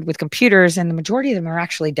people are good with computers and the majority of them are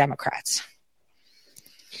actually Democrats,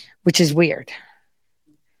 which is weird.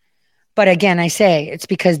 But again, I say it's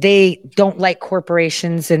because they don't like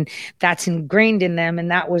corporations and that's ingrained in them.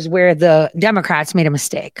 And that was where the Democrats made a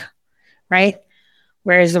mistake, right?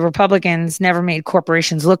 Whereas the Republicans never made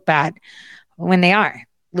corporations look bad when they are.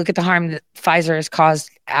 Look at the harm that Pfizer has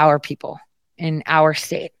caused our people in our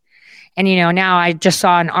state. And, you know, now I just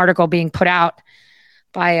saw an article being put out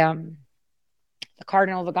by the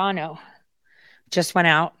Cardinal Vigano, just went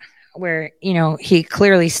out where, you know, he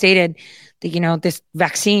clearly stated that, you know, this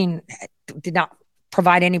vaccine did not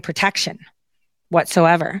provide any protection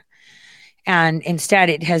whatsoever. And instead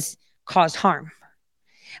it has caused harm.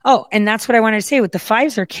 Oh, and that's what I wanted to say with the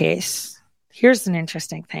Pfizer case. Here's an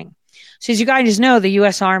interesting thing. So as you guys know, the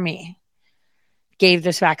U.S. Army gave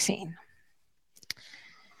this vaccine.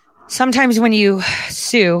 Sometimes when you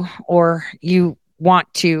sue or you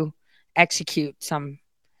want to execute some,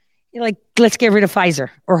 like, let's get rid of Pfizer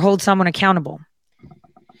or hold someone accountable,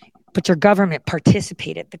 but your government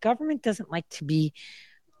participated. The government doesn't want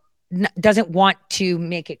to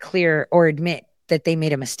make it clear or admit that they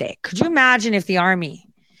made a mistake. Could you imagine if the Army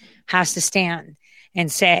has to stand and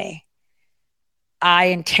say, I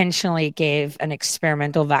intentionally gave an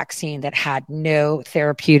experimental vaccine that had no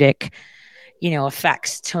therapeutic, you know,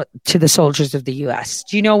 effects to the soldiers of the U.S.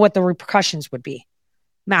 Do you know what the repercussions would be?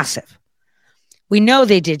 Massive. We know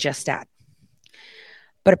they did just that.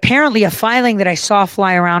 But apparently a filing that I saw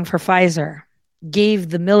fly around for Pfizer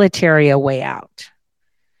gave the military a way out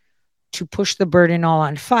to push the burden all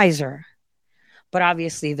on Pfizer. But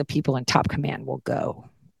obviously the people in top command will go,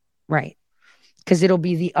 right? Because it'll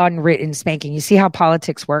be the unwritten spanking. You see how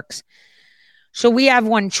politics works? So we have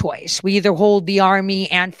one choice. We either hold the Army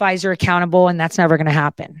and Pfizer accountable, and that's never going to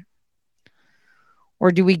happen.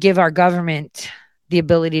 Or do we give our government the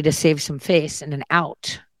ability to save some face and an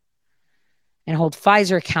out and hold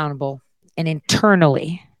Pfizer accountable, and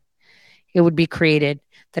internally it would be created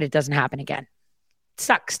that it doesn't happen again? It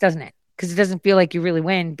sucks, doesn't it? Because it doesn't feel like you really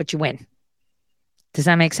win, but you win. Does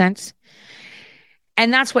that make sense?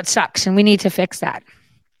 And that's what sucks, and we need to fix that.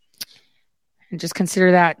 And just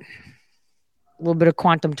consider that a little bit of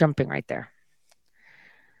quantum jumping right there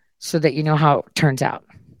so that you know how it turns out.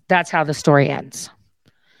 That's how the story ends,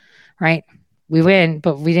 right? We win,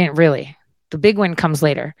 but we didn't really. The big win comes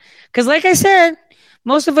later. Because like I said,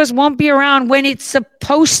 most of us won't be around when it's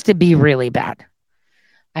supposed to be really bad.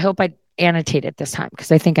 I hope I annotated this time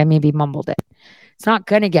because I think I maybe mumbled it. It's not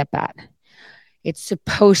going to get bad. It's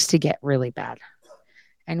supposed to get really bad.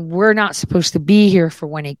 And we're not supposed to be here for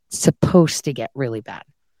when it's supposed to get really bad.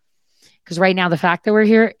 Because right now, the fact that we're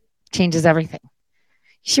here changes everything.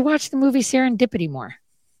 You should watch the movie Serendipity more.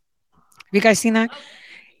 Have you guys seen that?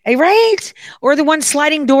 Hey, right? Or the one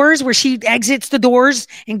Sliding Doors where she exits the doors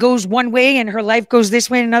and goes one way and her life goes this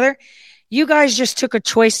way and another. You guys just took a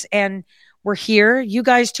choice and were here. You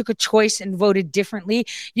guys took a choice and voted differently.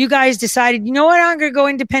 You guys decided, you know what? I'm going to go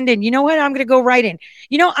independent. You know what? I'm going to go write-in.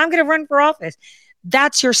 You know, I'm going to run for office.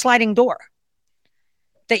 That's your sliding door.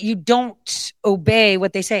 That you don't obey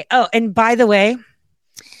what they say. Oh, and by the way,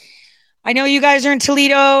 I know you guys are in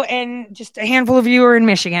Toledo and just a handful of you are in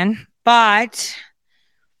Michigan, but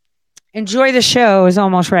Enjoy the Show is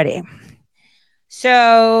almost ready.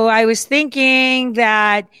 So I was thinking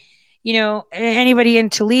that, you know, anybody in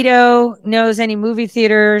Toledo knows any movie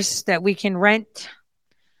theaters that we can rent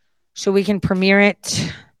so we can premiere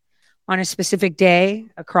it on a specific day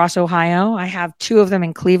across Ohio. I have 2 of them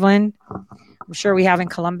in Cleveland. I'm sure we have in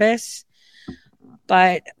Columbus.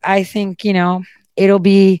 But I think, you know, it'll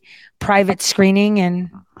be private screening and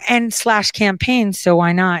 / campaign. So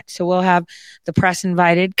why not? So we'll have the press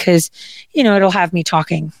invited because, you know, it'll have me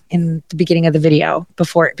talking in the beginning of the video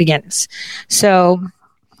before it begins. So,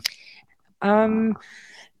 so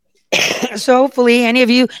hopefully any of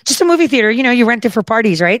you, just a movie theater, you know, you rent it for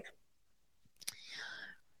parties, right?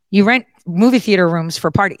 You rent movie theater rooms for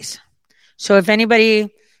parties. So if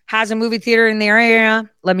anybody has a movie theater in their area,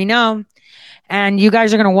 let me know. And you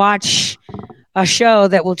guys are going to watch a show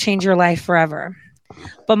that will change your life forever.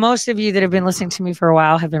 But most of you that have been listening to me for a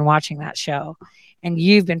while have been watching that show. And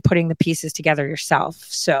you've been putting the pieces together yourself.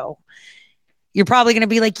 So you're probably going to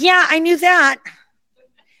be like, yeah, I knew that.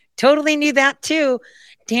 Totally knew that too.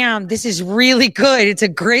 Damn, this is really good. It's a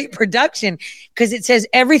great production because it says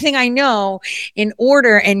everything I know in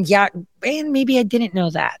order. And yeah, and maybe I didn't know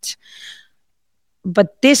that.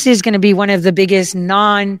 But this is going to be one of the biggest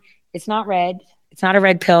it's not red. It's not a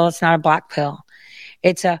red pill. It's not a black pill.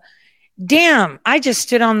 It's a, damn, I just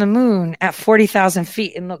stood on the moon at 40,000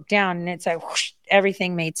 feet and looked down and it's like, whoosh,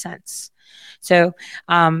 everything made sense. So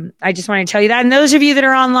I just want to tell you that. And those of you that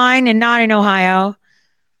are online and not in Ohio,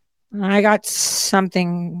 I got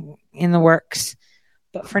something in the works.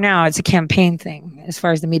 But for now, it's a campaign thing as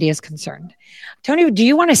far as the media is concerned. Tony, do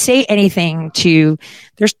you want to say anything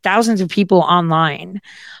there's thousands of people online,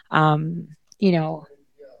 you know,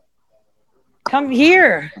 come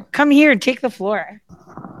here, take the floor.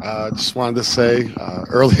 Just wanted to say,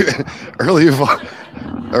 early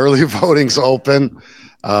voting's open.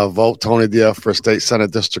 Vote Tony Diaz for State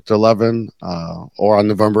Senate District 11 or on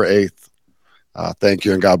November 8th. Thank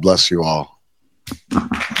you and God bless you all.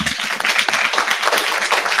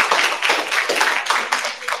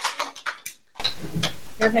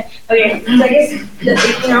 Okay, so I guess,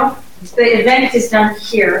 the event is done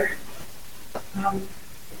here.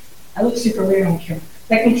 I look super weird on camera.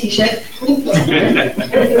 Like my t-shirt.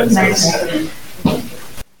 Nice. All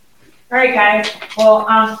right, guys. Well,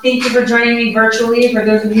 thank you for joining me virtually, for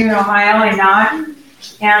those of you in Ohio and not.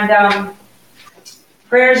 And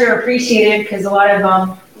prayers are appreciated because a lot of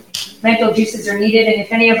mental juices are needed. And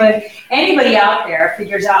if anybody out there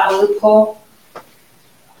figures out a loophole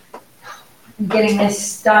getting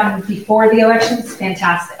this done before the election, it's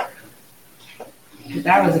fantastic.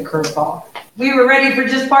 That was a curveball. We were ready for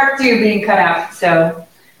just part 2 being cut out, so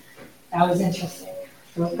that was interesting.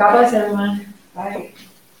 So God bless everyone. Bye.